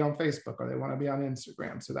want to be on Facebook or they want to be on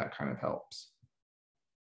Instagram. So that kind of helps.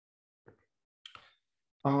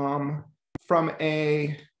 From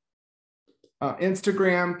a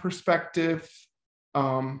Instagram perspective,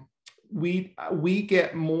 we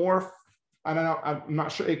get more, I don't know, I'm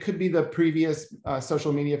not sure, it could be the previous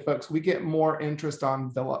social media folks. We get more interest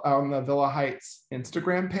on the Villa Heights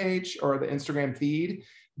Instagram page or the Instagram feed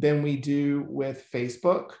than we do with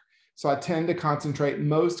Facebook. So I tend to concentrate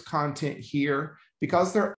most content here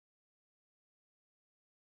because they're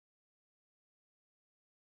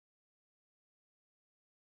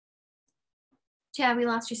Chad, we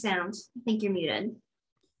lost your sound. I think you're muted.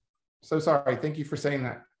 So sorry. Thank you for saying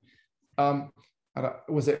that.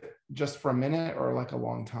 Was it just for a minute or like a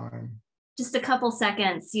long time? Just a couple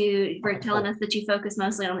seconds. You were telling us that you focus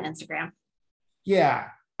mostly on Instagram. Yeah,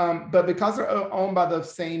 but because they're owned by the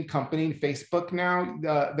same company, Facebook now,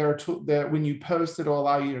 when you post, it'll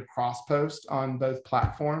allow you to cross post on both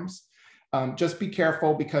platforms. Just be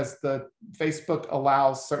careful because the Facebook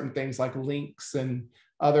allows certain things like links and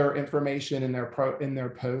other information in their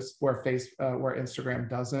posts where Instagram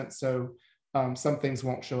doesn't. So some things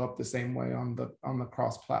won't show up the same way on the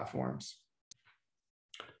cross platforms.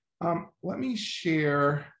 Let me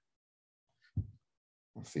share.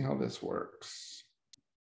 Let's see how this works.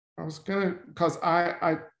 I was gonna, because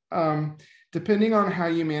I depending on how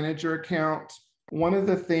you manage your account, one of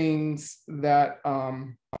the things that I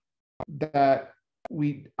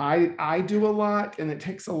do a lot, and it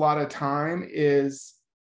takes a lot of time, is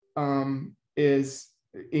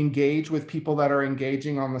engage with people that are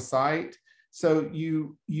engaging on the site. So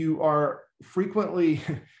you are frequently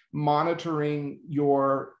monitoring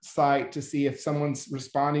your site to see if someone's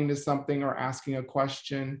responding to something or asking a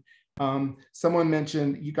question. Someone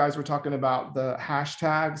mentioned, you guys were talking about the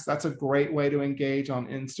hashtags. That's a great way to engage on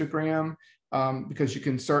Instagram because you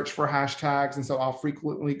can search for hashtags. And so I'll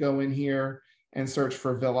frequently go in here and search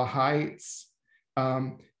for Villa Heights,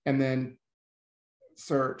 and then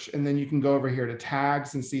search. And then you can go over here to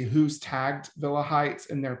tags and see who's tagged Villa Heights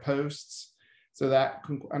in their posts. So that,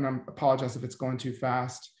 and I apologize if it's going too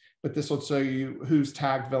fast, but this will show you who's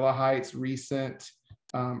tagged Villa Heights, recent,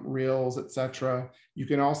 reels, etc. You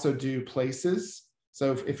can also do places.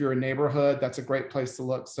 So if you're a neighborhood, that's a great place to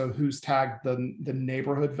look. So who's tagged the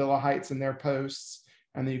neighborhood Villa Heights in their posts,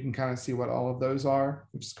 and then you can kind of see what all of those are,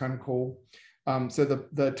 which is kind of cool. So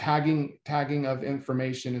the tagging of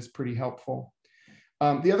information is pretty helpful.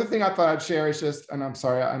 The other thing I thought I'd share is just, and I'm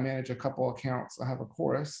sorry, I manage a couple accounts. I have a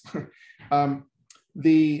chorus.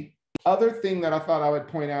 The other thing that I thought I would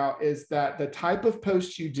point out is that the type of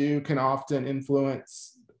post you do can often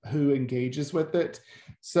influence who engages with it.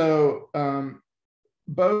 So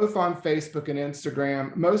both on Facebook and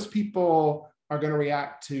Instagram, most people are going to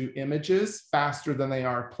react to images faster than they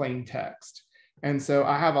are plain text. And so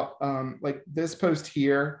I have like this post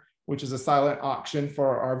here, which is a silent auction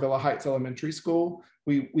for our Villa Heights Elementary School.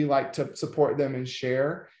 We like to support them and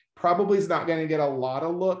share. Probably is not going to get a lot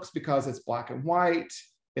of looks because it's black and white.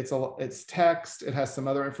 It's text. It has some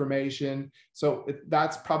other information. So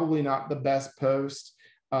that's probably not the best post.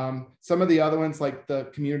 Some of the other ones, like the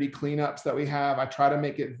community cleanups that we have, I try to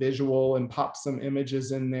make it visual and pop some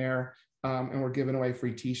images in there. And we're giving away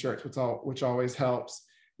free t-shirts, which always helps.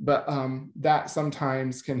 But that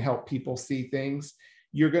sometimes can help people see things.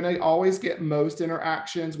 You're going to always get most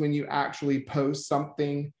interactions when you actually post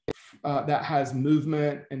something that has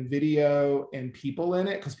movement and video and people in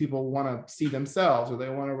it, because people want to see themselves or they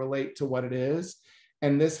want to relate to what it is.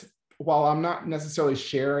 And this, while I'm not necessarily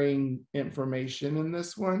sharing information in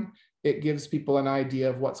this one, it gives people an idea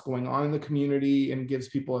of what's going on in the community and gives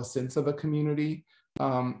people a sense of a community,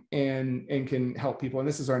 and can help people. And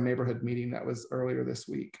this is our neighborhood meeting that was earlier this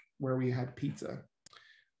week where we had pizza.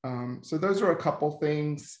 So those are a couple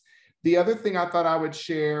things. The other thing I thought I would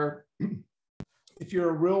share, if you're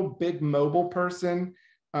a real big mobile person,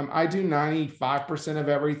 I do 95% of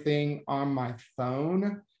everything on my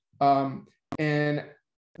phone. And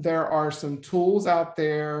there are some tools out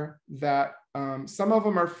there that some of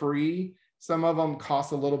them are free, some of them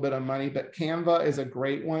cost a little bit of money, but Canva is a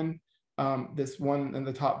great one. this one in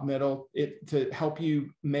the top middle, to help you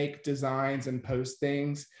make designs and post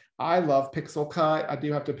things. I love Pixel Cut. I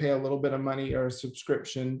do have to pay a little bit of money or a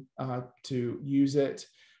subscription to use it,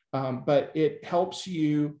 but it helps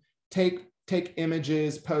you take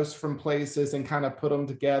images, post from places, and kind of put them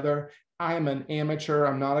together. I am an amateur.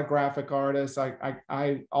 I'm not a graphic artist.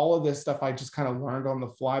 I all of this stuff I just kind of learned on the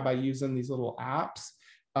fly by using these little apps,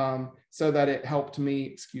 so that it helped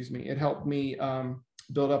me. It helped me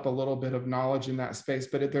build up a little bit of knowledge in that space.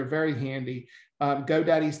 But they're very handy.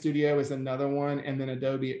 GoDaddy Studio is another one, and then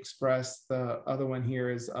Adobe Express, the other one here,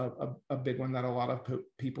 is a big one that a lot of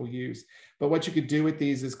people use. But what you could do with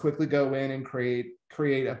these is quickly go in and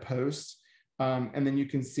create a post, and then you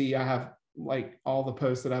can see I have like all the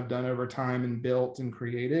posts that I've done over time and built and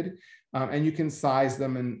created, and you can size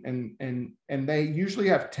them, and they usually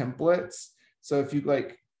have templates. So if you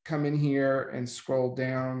like come in here and scroll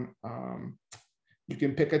down, you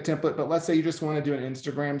can pick a template, but let's say you just want to do an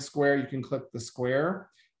Instagram square, you can click the square,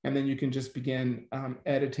 and then you can just begin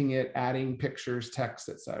editing it, adding pictures, text,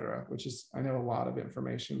 etc., which is, I know, a lot of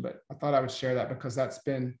information, but I thought I would share that because that's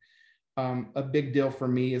been a big deal for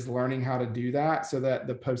me, is learning how to do that so that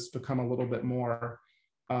the posts become a little bit more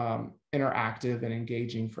interactive and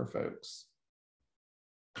engaging for folks.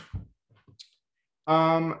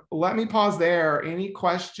 Let me pause there. Any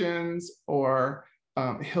questions, or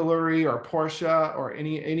Hilary or Portia, or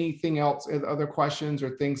anything else, other questions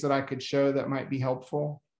or things that I could show that might be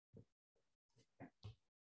helpful?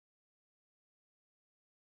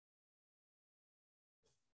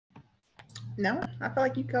 No, I feel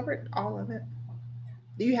like you covered all of it.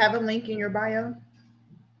 Do you have a link in your bio?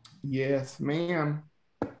 Yes, ma'am.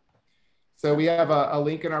 So we have a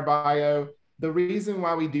link in our bio. The reason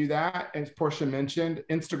why we do that, as Portia mentioned,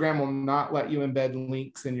 Instagram will not let you embed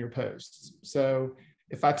links in your posts. So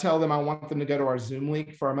if I tell them I want them to go to our Zoom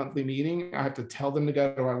link for our monthly meeting, I have to tell them to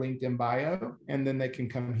go to our LinkedIn bio, and then they can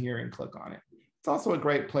come here and click on it. It's also a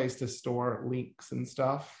great place to store links and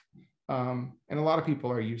stuff. And a lot of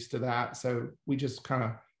people are used to that. So we just kind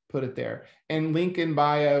of put it there. And link in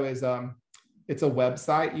bio is, it's a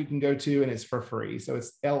website you can go to, and it's for free. So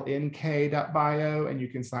it's lnk.bio, and you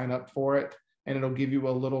can sign up for it. And it'll give you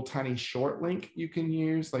a little tiny short link you can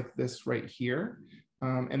use, like this right here.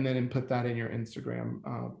 And then put that in your Instagram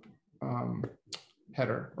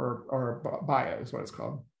header or bio is what it's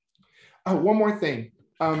called. Oh, one more thing.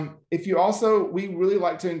 If you also, we really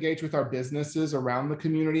like to engage with our businesses around the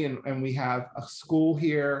community, and we have a school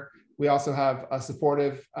here. We also have a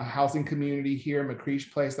supportive housing community here,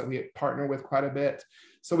 McCreesh Place, that we partner with quite a bit.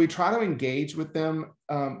 So we try to engage with them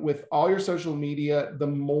with all your social media. The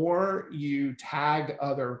more you tag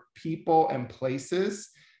other people and places,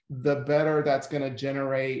 the better that's going to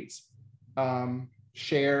generate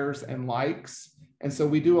shares and likes. And so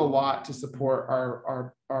we do a lot to support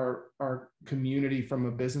our community from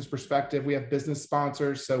a business perspective. We have business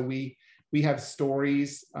sponsors, so we have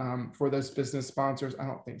stories for those business sponsors. I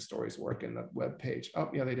don't think stories work in the web page.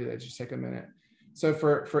 Oh yeah, they did. It just take a minute. So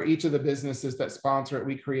for each of the businesses that sponsor it,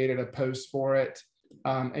 we created a post for it,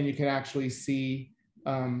 and you can actually see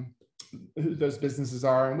who those businesses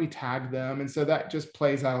are, and we tag them. And so that just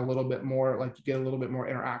plays out a little bit more, like you get a little bit more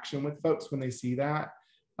interaction with folks when they see that,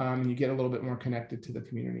 and you get a little bit more connected to the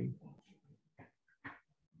community.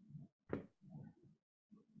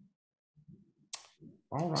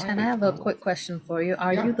 All right. And I have a quick question for you.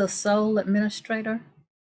 Are you the sole administrator?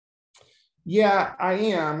 Yeah, I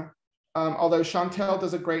am. Although Chantel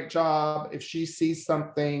does a great job. If she sees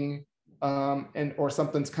something or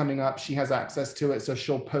something's coming up, she has access to it. So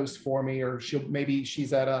she'll post for me, or maybe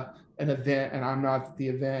she's at an event and I'm not at the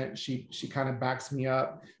event. She kind of backs me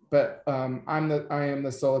up. But I am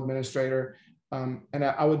the sole administrator. And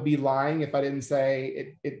I would be lying if I didn't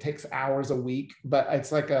say it takes hours a week, but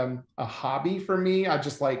it's like a hobby for me.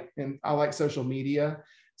 I like social media.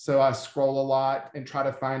 So I scroll a lot and try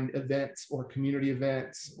to find events or community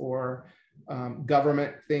events or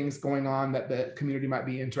government things going on that the community might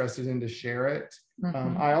be interested in to share it.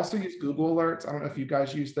 Mm-hmm. I also use Google Alerts. I don't know if you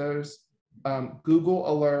guys use those. Google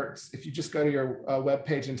Alerts, if you just go to your web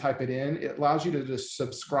page and type it in, it allows you to just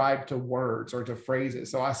subscribe to words or to phrases.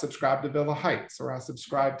 So I subscribe to Villa Heights, or I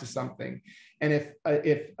subscribe to something. And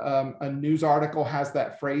if a news article has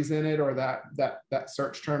that phrase in it, or that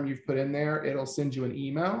search term you've put in there, it'll send you an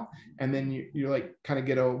email, and then you like kind of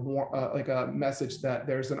get a message that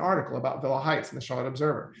there's an article about Villa Heights in the Charlotte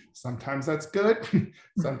Observer. Sometimes that's good,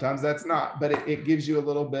 sometimes that's not, but it gives you a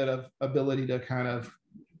little bit of ability to kind of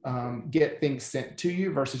get things sent to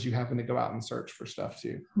you versus you having to go out and search for stuff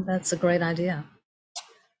too. That's a great idea.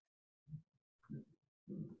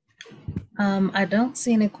 I don't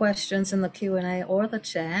see any questions in the Q&A or the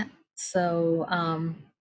chat. So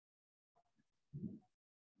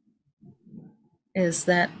is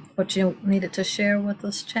that what you needed to share with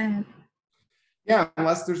us, Chad? Yeah,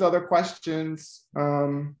 unless there's other questions,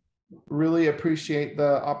 really appreciate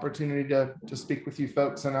the opportunity to speak with you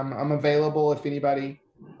folks, and I'm available if anybody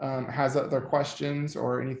has other questions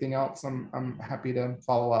or anything else. I'm happy to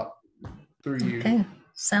follow up through you. Okay,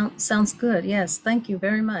 sounds good. Yes, thank you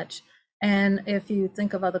very much. And if you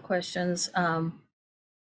think of other questions,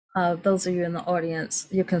 those of you in the audience,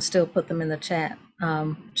 you can still put them in the chat.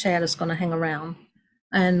 Chad is going to hang around,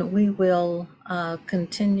 and we will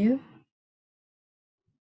continue.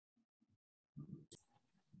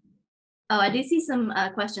 Oh, I do see some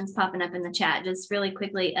questions popping up in the chat. Just really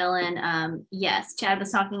quickly, Ellen. Yes, Chad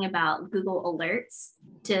was talking about Google Alerts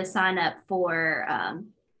to sign up for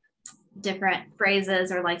different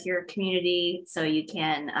phrases or like your community, so you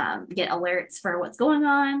can get alerts for what's going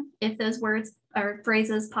on if those words or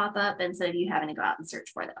phrases pop up instead of you having to go out and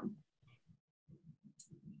search for them.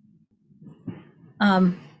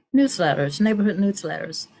 Newsletters, neighborhood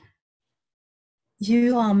newsletters.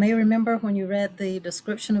 You all may remember when you read the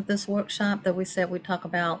description of this workshop that we said we'd talk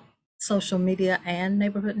about social media and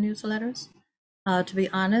neighborhood newsletters. To be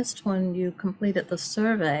honest, when you completed the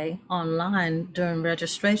survey online during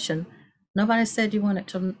registration, nobody said you wanted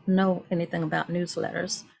to know anything about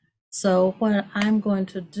newsletters. So what I'm going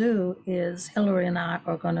to do is Hilary and I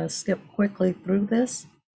are going to skip quickly through this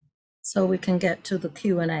so we can get to the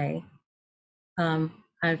Q&A.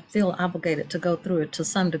 I feel obligated to go through it to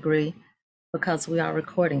some degree because we are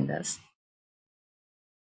recording this.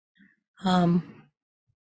 We'll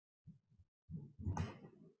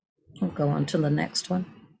go on to the next one.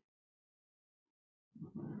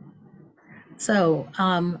 So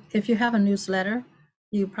if you have a newsletter,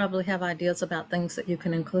 you probably have ideas about things that you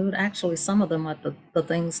can include. Actually, some of them are the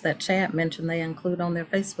things that Chad mentioned they include on their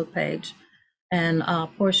Facebook page, and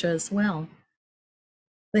Portia as well.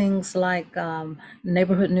 Things like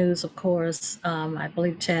neighborhood news, of course. I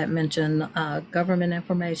believe Chad mentioned government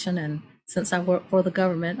information, and since I work for the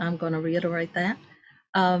government, I'm going to reiterate that.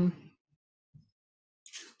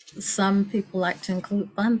 Some people like to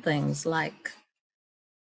include fun things like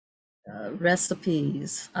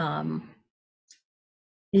recipes,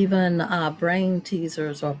 even brain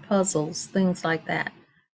teasers or puzzles, things like that.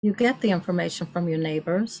 You get the information from your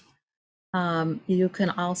neighbors. You can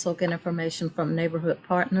also get information from neighborhood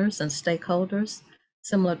partners and stakeholders,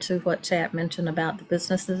 similar to what Chad mentioned about the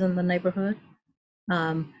businesses in the neighborhood.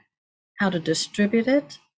 How to distribute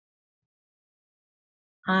it.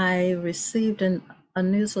 I received a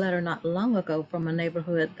newsletter not long ago from a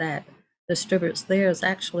neighborhood that distributes theirs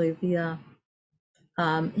actually via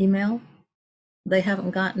email. They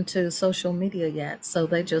haven't gotten to social media yet, so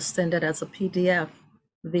they just send it as a PDF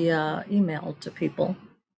via email to people,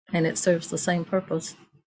 and it serves the same purpose.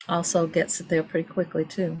 Also gets it there pretty quickly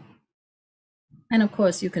too. And of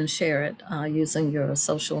course, you can share it using your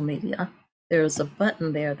social media. There's a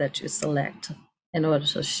button there that you select in order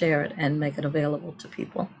to share it and make it available to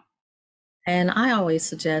people. And I always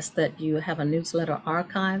suggest that you have a newsletter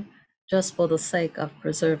archive just for the sake of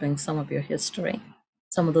preserving some of your history,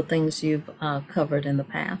 some of the things you've covered in the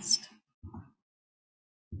past.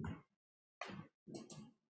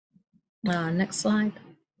 Next slide.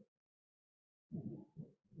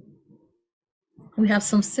 We have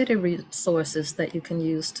some city resources that you can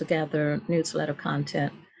use to gather newsletter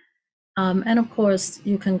content. And of course,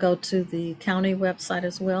 you can go to the county website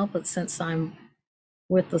as well, but since I'm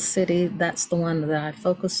with the city, that's the one that I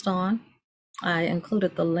focused on. I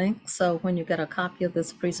included the link, so when you get a copy of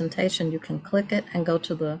this presentation, you can click it and go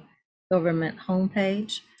to the government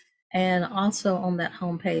homepage. And also on that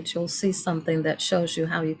homepage, you'll see something that shows you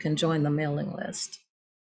how you can join the mailing list.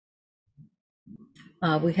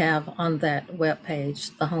 We have on that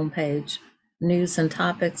webpage, the homepage, news and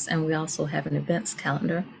topics, and we also have an events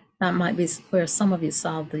calendar. That might be where some of you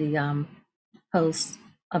saw the post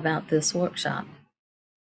about this workshop.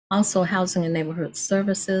 Also, housing and neighborhood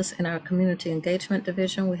services. In our community engagement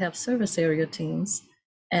division, we have service area teams,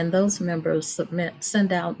 and those members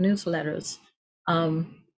send out newsletters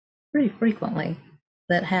pretty frequently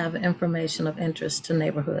that have information of interest to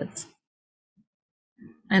neighborhoods.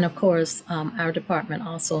 And of course, our department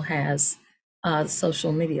also has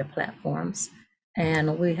social media platforms,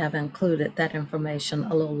 and we have included that information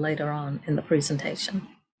a little later on in the presentation.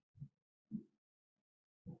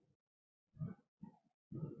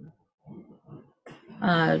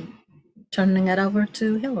 Turning it over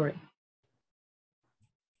to Hilary.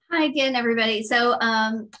 Hi again, everybody. So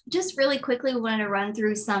just really quickly, we wanted to run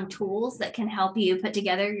through some tools that can help you put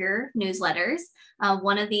together your newsletters.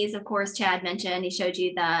 One of these, of course, Chad mentioned, he showed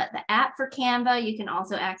you the app for Canva. You can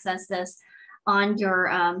also access this on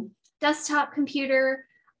your desktop computer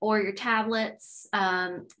or your tablets.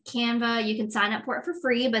 Canva, you can sign up for it for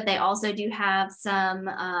free, but they also do have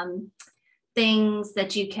some things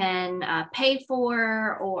that you can pay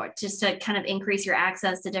for, or just to kind of increase your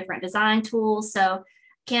access to different design tools. So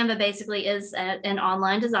Canva basically is an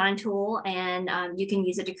online design tool, and you can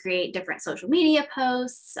use it to create different social media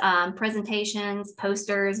posts, presentations,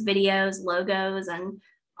 posters, videos, logos, and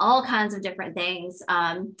all kinds of different things.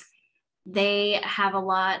 They have a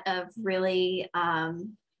lot of really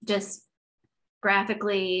just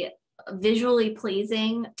graphically, visually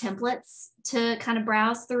pleasing templates to kind of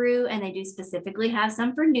browse through, and they do specifically have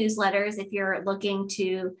some for newsletters if you're looking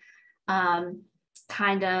to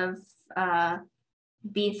kind of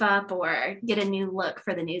beef up or get a new look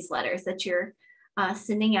for the newsletters that you're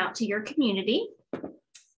sending out to your community.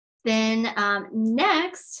 Then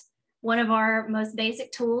next, one of our most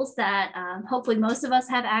basic tools that hopefully most of us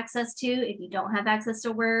have access to. If you don't have access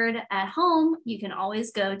to Word at home, you can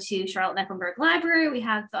always go to Charlotte Mecklenburg Library. We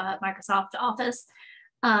have Microsoft Office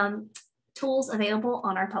tools available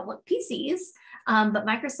on our public PCs. But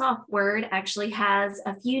Microsoft Word actually has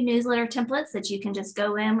a few newsletter templates that you can just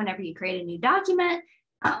go in whenever you create a new document.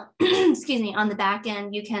 Excuse me, on the back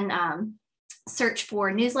end, you can search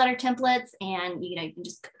for newsletter templates, and you can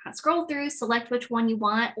just kind of scroll through, select which one you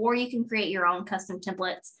want, or you can create your own custom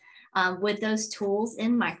templates with those tools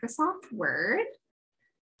in Microsoft Word.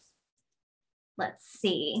 Let's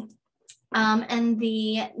see. And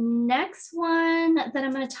the next one that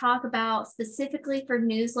I'm going to talk about specifically for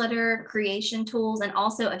newsletter creation tools and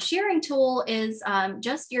also a sharing tool is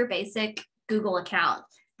just your basic Google account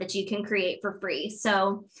that you can create for free.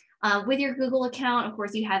 So with your Google account, of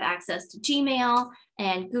course, you have access to Gmail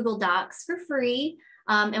and Google Docs for free.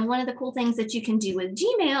 And one of the cool things that you can do with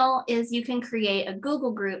Gmail is you can create a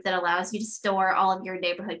Google group that allows you to store all of your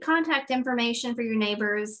neighborhood contact information for your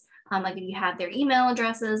neighbors. Like if you have their email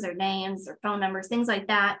addresses or names or phone numbers, things like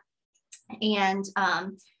that. And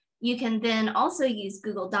you can then also use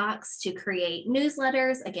Google Docs to create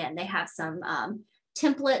newsletters. Again, they have some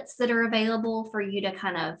templates that are available for you to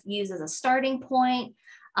kind of use as a starting point.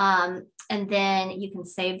 And then you can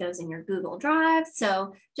save those in your Google Drive.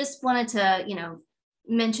 So just wanted to,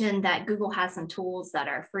 mention that Google has some tools that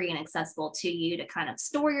are free and accessible to you to kind of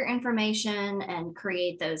store your information and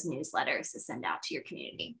create those newsletters to send out to your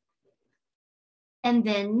community. And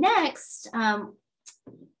then next,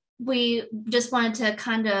 we just wanted to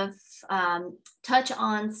kind of touch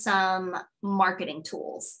on some marketing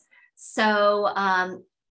tools. So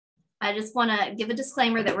I just want to give a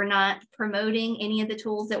disclaimer that we're not promoting any of the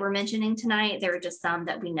tools that we're mentioning tonight. There are just some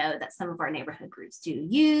that we know that some of our neighborhood groups do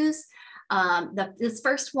use. This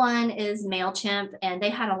first one is MailChimp, and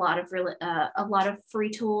they had a lot of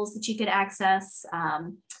free tools that you could access.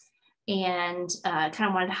 And kind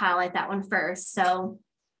of wanted to highlight that one first. So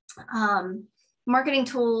marketing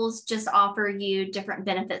tools just offer you different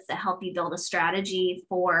benefits that help you build a strategy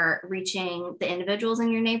for reaching the individuals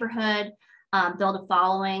in your neighborhood, build a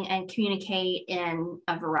following, and communicate in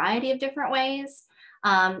a variety of different ways.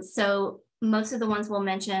 So most of the ones we'll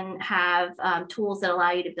mention have tools that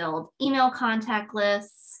allow you to build email contact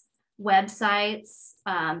lists, websites.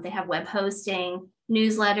 They have web hosting,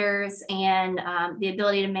 newsletters, and the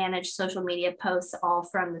ability to manage social media posts all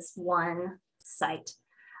from this one site.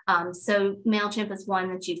 So MailChimp is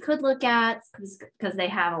one that you could look at because they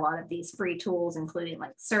have a lot of these free tools, including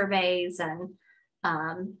like surveys and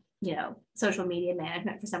social media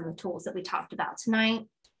management for some of the tools that we talked about tonight.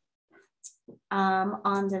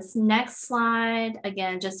 On this next slide,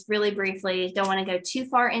 again, just really briefly, don't want to go too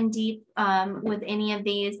far in deep with any of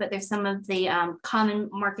these, but there's some of the common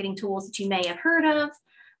marketing tools that you may have heard of.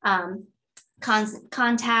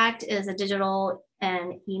 Contact is a digital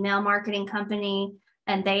and email marketing company,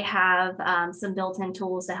 and they have some built-in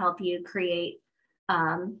tools to help you create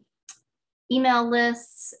email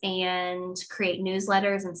lists and create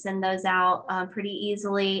newsletters and send those out pretty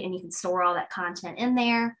easily, and you can store all that content in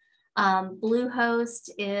there. Bluehost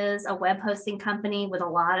is a web hosting company with a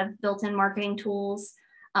lot of built-in marketing tools.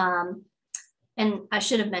 And I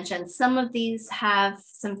should have mentioned, some of these have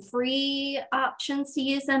some free options to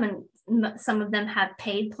use them, and some of them have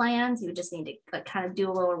paid plans. You just need to kind of do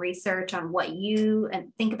a little research on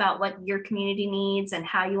and think about what your community needs and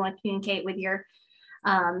how you want to communicate with your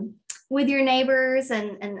neighbors,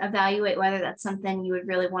 and evaluate whether that's something you would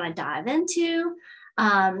really want to dive into.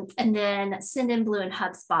 And then Sendinblue and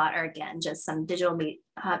HubSpot are, again, just some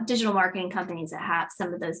digital marketing companies that have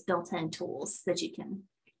some of those built-in tools that you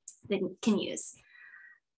can use.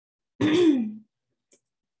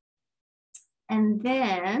 And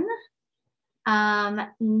then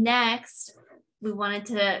next, we wanted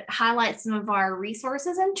to highlight some of our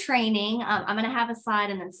resources and training. I'm going to have a slide,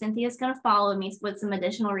 and then Cynthia is going to follow me with some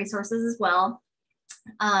additional resources as well.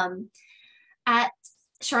 At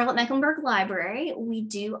Charlotte Mecklenburg Library, we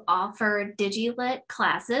do offer DigiLit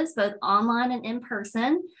classes, both online and in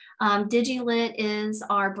person. DigiLit is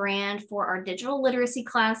our brand for our digital literacy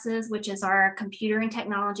classes, which is our computer and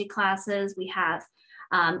technology classes. We have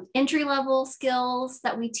entry-level skills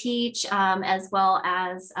that we teach, as well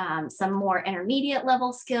as some more intermediate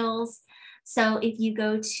level skills. So if you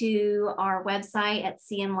go to our website at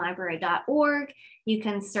cmlibrary.org, you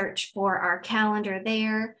can search for our calendar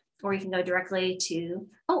there, or you can go directly to,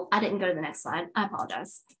 oh, I didn't go to the next slide. I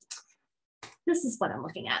apologize. This is what I'm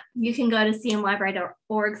looking at. You can go to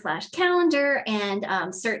cmlibrary.org/calendar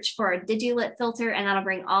and search for a DigiLit filter, and that'll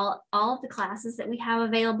bring all of the classes that we have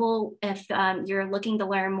available. If you're looking to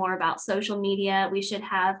learn more about social media, we should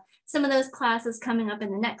have some of those classes coming up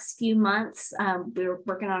in the next few months. We're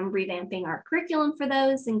working on revamping our curriculum for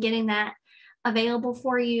those and getting that available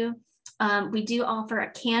for you. We do offer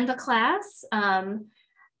a Canva class.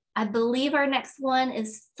 I believe our next one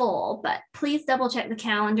is full, but please double check the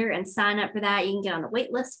calendar and sign up for that. You can get on the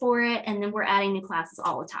wait list for it, and then we're adding new classes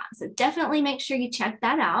all the time. So definitely make sure you check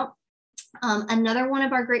that out. Another one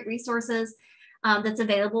of our great resources that's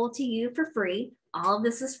available to you for free, all of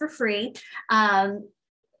this is for free,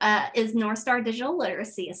 is North Star Digital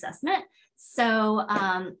Literacy Assessment. So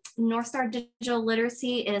North Star Digital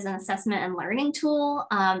Literacy is an assessment and learning tool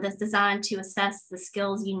that's designed to assess the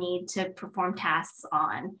skills you need to perform tasks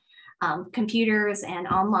on computers and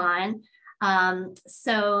online.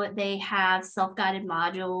 So they have self-guided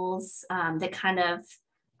modules that kind of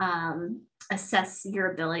assess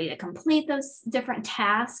your ability to complete those different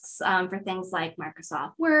tasks for things like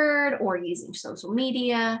Microsoft Word or using social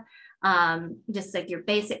media, just like your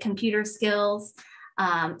basic computer skills.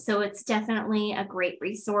 So it's definitely a great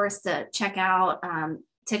resource to check out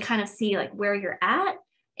to kind of see like where you're at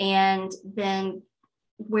and then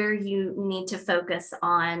where you need to focus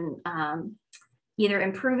on either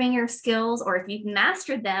improving your skills, or if you've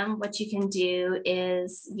mastered them, what you can do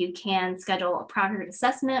is you can schedule a private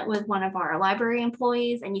assessment with one of our library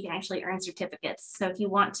employees, and you can actually earn certificates. So if you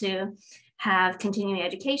want to have continuing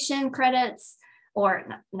education credits, or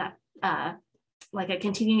not like a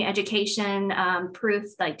continuing education proof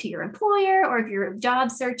like to your employer, or if you're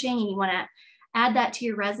job searching and you want to add that to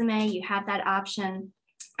your resume, you have that option.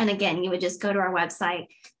 And again, you would just go to our website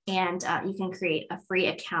and you can create a free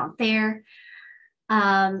account there.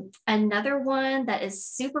 Another one that is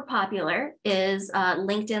super popular is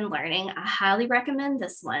LinkedIn Learning. I highly recommend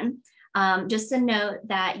this one. Just a note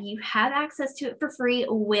that you have access to it for free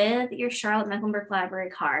with your Charlotte Mecklenburg Library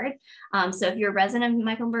card. So if you're a resident of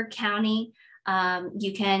Mecklenburg County,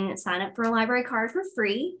 you can sign up for a library card for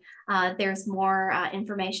free. There's more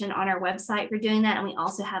information on our website for doing that. And we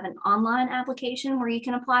also have an online application where you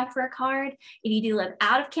can apply for a card. If you do live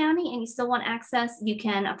out of county and you still want access, you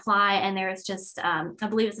can apply. And there's just, I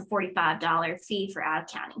believe it's a $45 fee for out of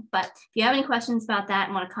county. But if you have any questions about that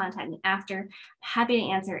and want to contact me after, happy to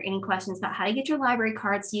answer any questions about how to get your library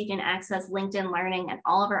card so you can access LinkedIn Learning and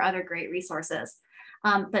all of our other great resources.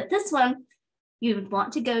 But this one, you would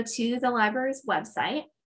want to go to the library's website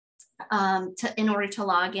in order to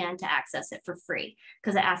log in to access it for free,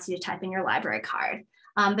 because it asks you to type in your library card.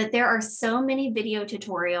 But there are so many video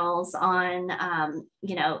tutorials on,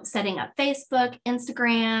 setting up Facebook,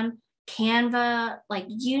 Instagram, Canva, like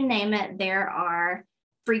you name it, there are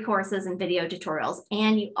free courses and video tutorials.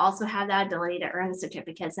 And you also have that ability to earn the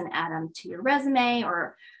certificates and add them to your resume,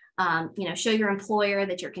 or, show your employer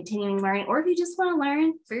that you're continuing learning, or if you just want to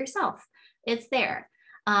learn for yourself, it's there.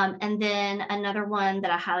 And then another one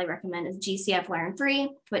that I highly recommend is GCF Learn Free,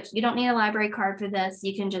 which you don't need a library card for this.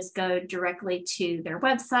 You can just go directly to their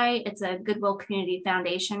website. It's a Goodwill Community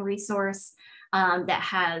Foundation resource that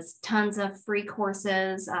has tons of free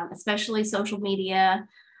courses, especially social media.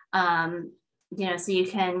 So you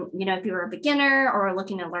can, if you're a beginner or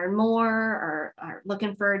looking to learn more, or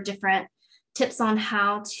looking for different tips on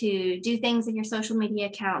how to do things in your social media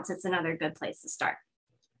accounts, it's another good place to start.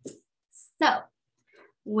 So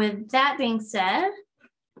with that being said,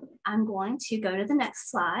 I'm going to go to the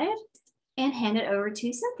next slide and hand it over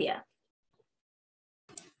to Cynthia.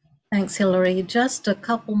 Thanks, Hilary. Just a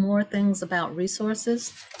couple more things about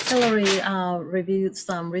resources. Hilary reviewed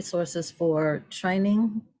some resources for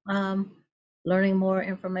training learning more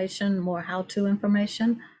information, more how-to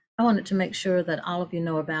information, I wanted to make sure that all of you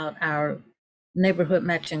know about our Neighborhood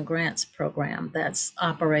Matching Grants program that's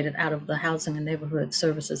operated out of the Housing and Neighborhood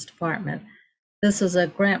Services Department. This is a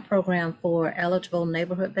grant program for eligible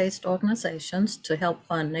neighborhood-based organizations to help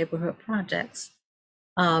fund neighborhood projects.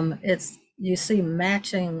 You see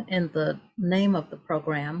matching in the name of the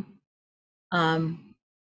program. The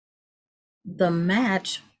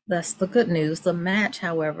match, that's the good news. The match,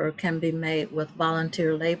 however, can be made with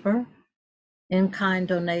volunteer labor, in-kind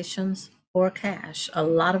donations, or cash. A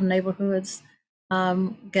lot of neighborhoods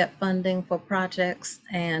get funding for projects,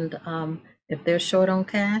 and if they're short on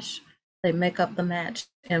cash, they make up the match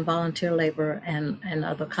in volunteer labor and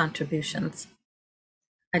other contributions.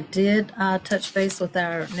 I did touch base with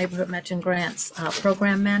our Neighborhood Matching Grants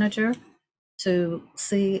program manager to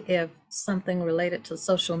see if something related to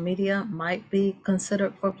social media might be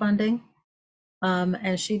considered for funding.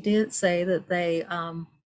 And she did say that they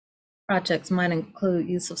projects might include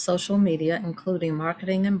use of social media, including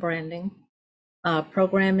marketing and branding,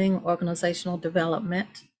 programming, organizational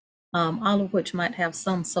development, all of which might have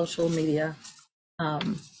some social media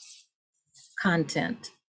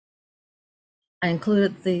content. I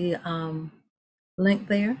included the link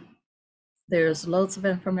there. There's loads of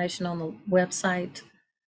information on the website.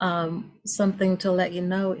 Something to let you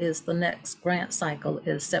know is the next grant cycle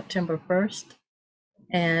is September 1st.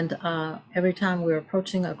 And every time we're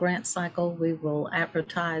approaching a grant cycle, we will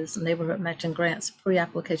advertise Neighborhood Matching Grants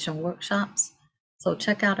pre-application workshops. So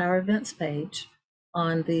check out our events page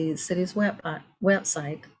on the city's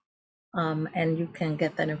website, and you can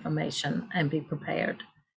get that information and be prepared.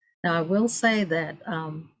 Now, I will say that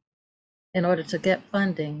in order to get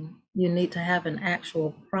funding, you need to have an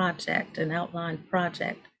actual project, an outlined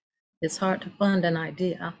project. It's hard to fund an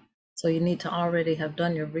idea, so you need to already have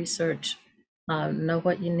done your research, know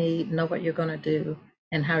what you need, know what you're going to do,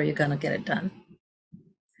 and how you're going to get it done.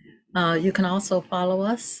 You can also follow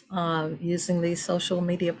us using these social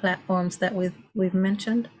media platforms that we've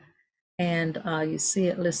mentioned, and you see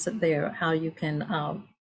it listed there, how you can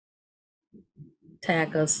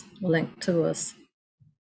tag us, link to us,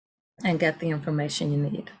 and get the information you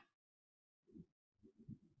need.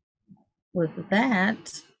 With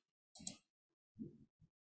that,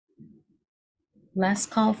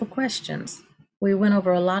 last call for questions. We went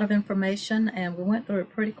over a lot of information and we went through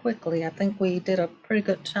it pretty quickly. I think we did a pretty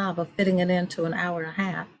good job of fitting it into an hour and a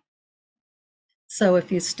half. So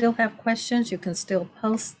if you still have questions, you can still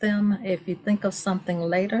post them. If you think of something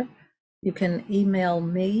later, you can email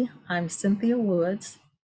me. I'm Cynthia Woods.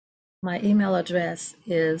 My email address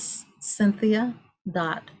is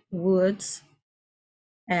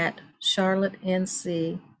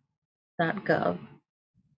cynthia.woods@charlottenc.gov.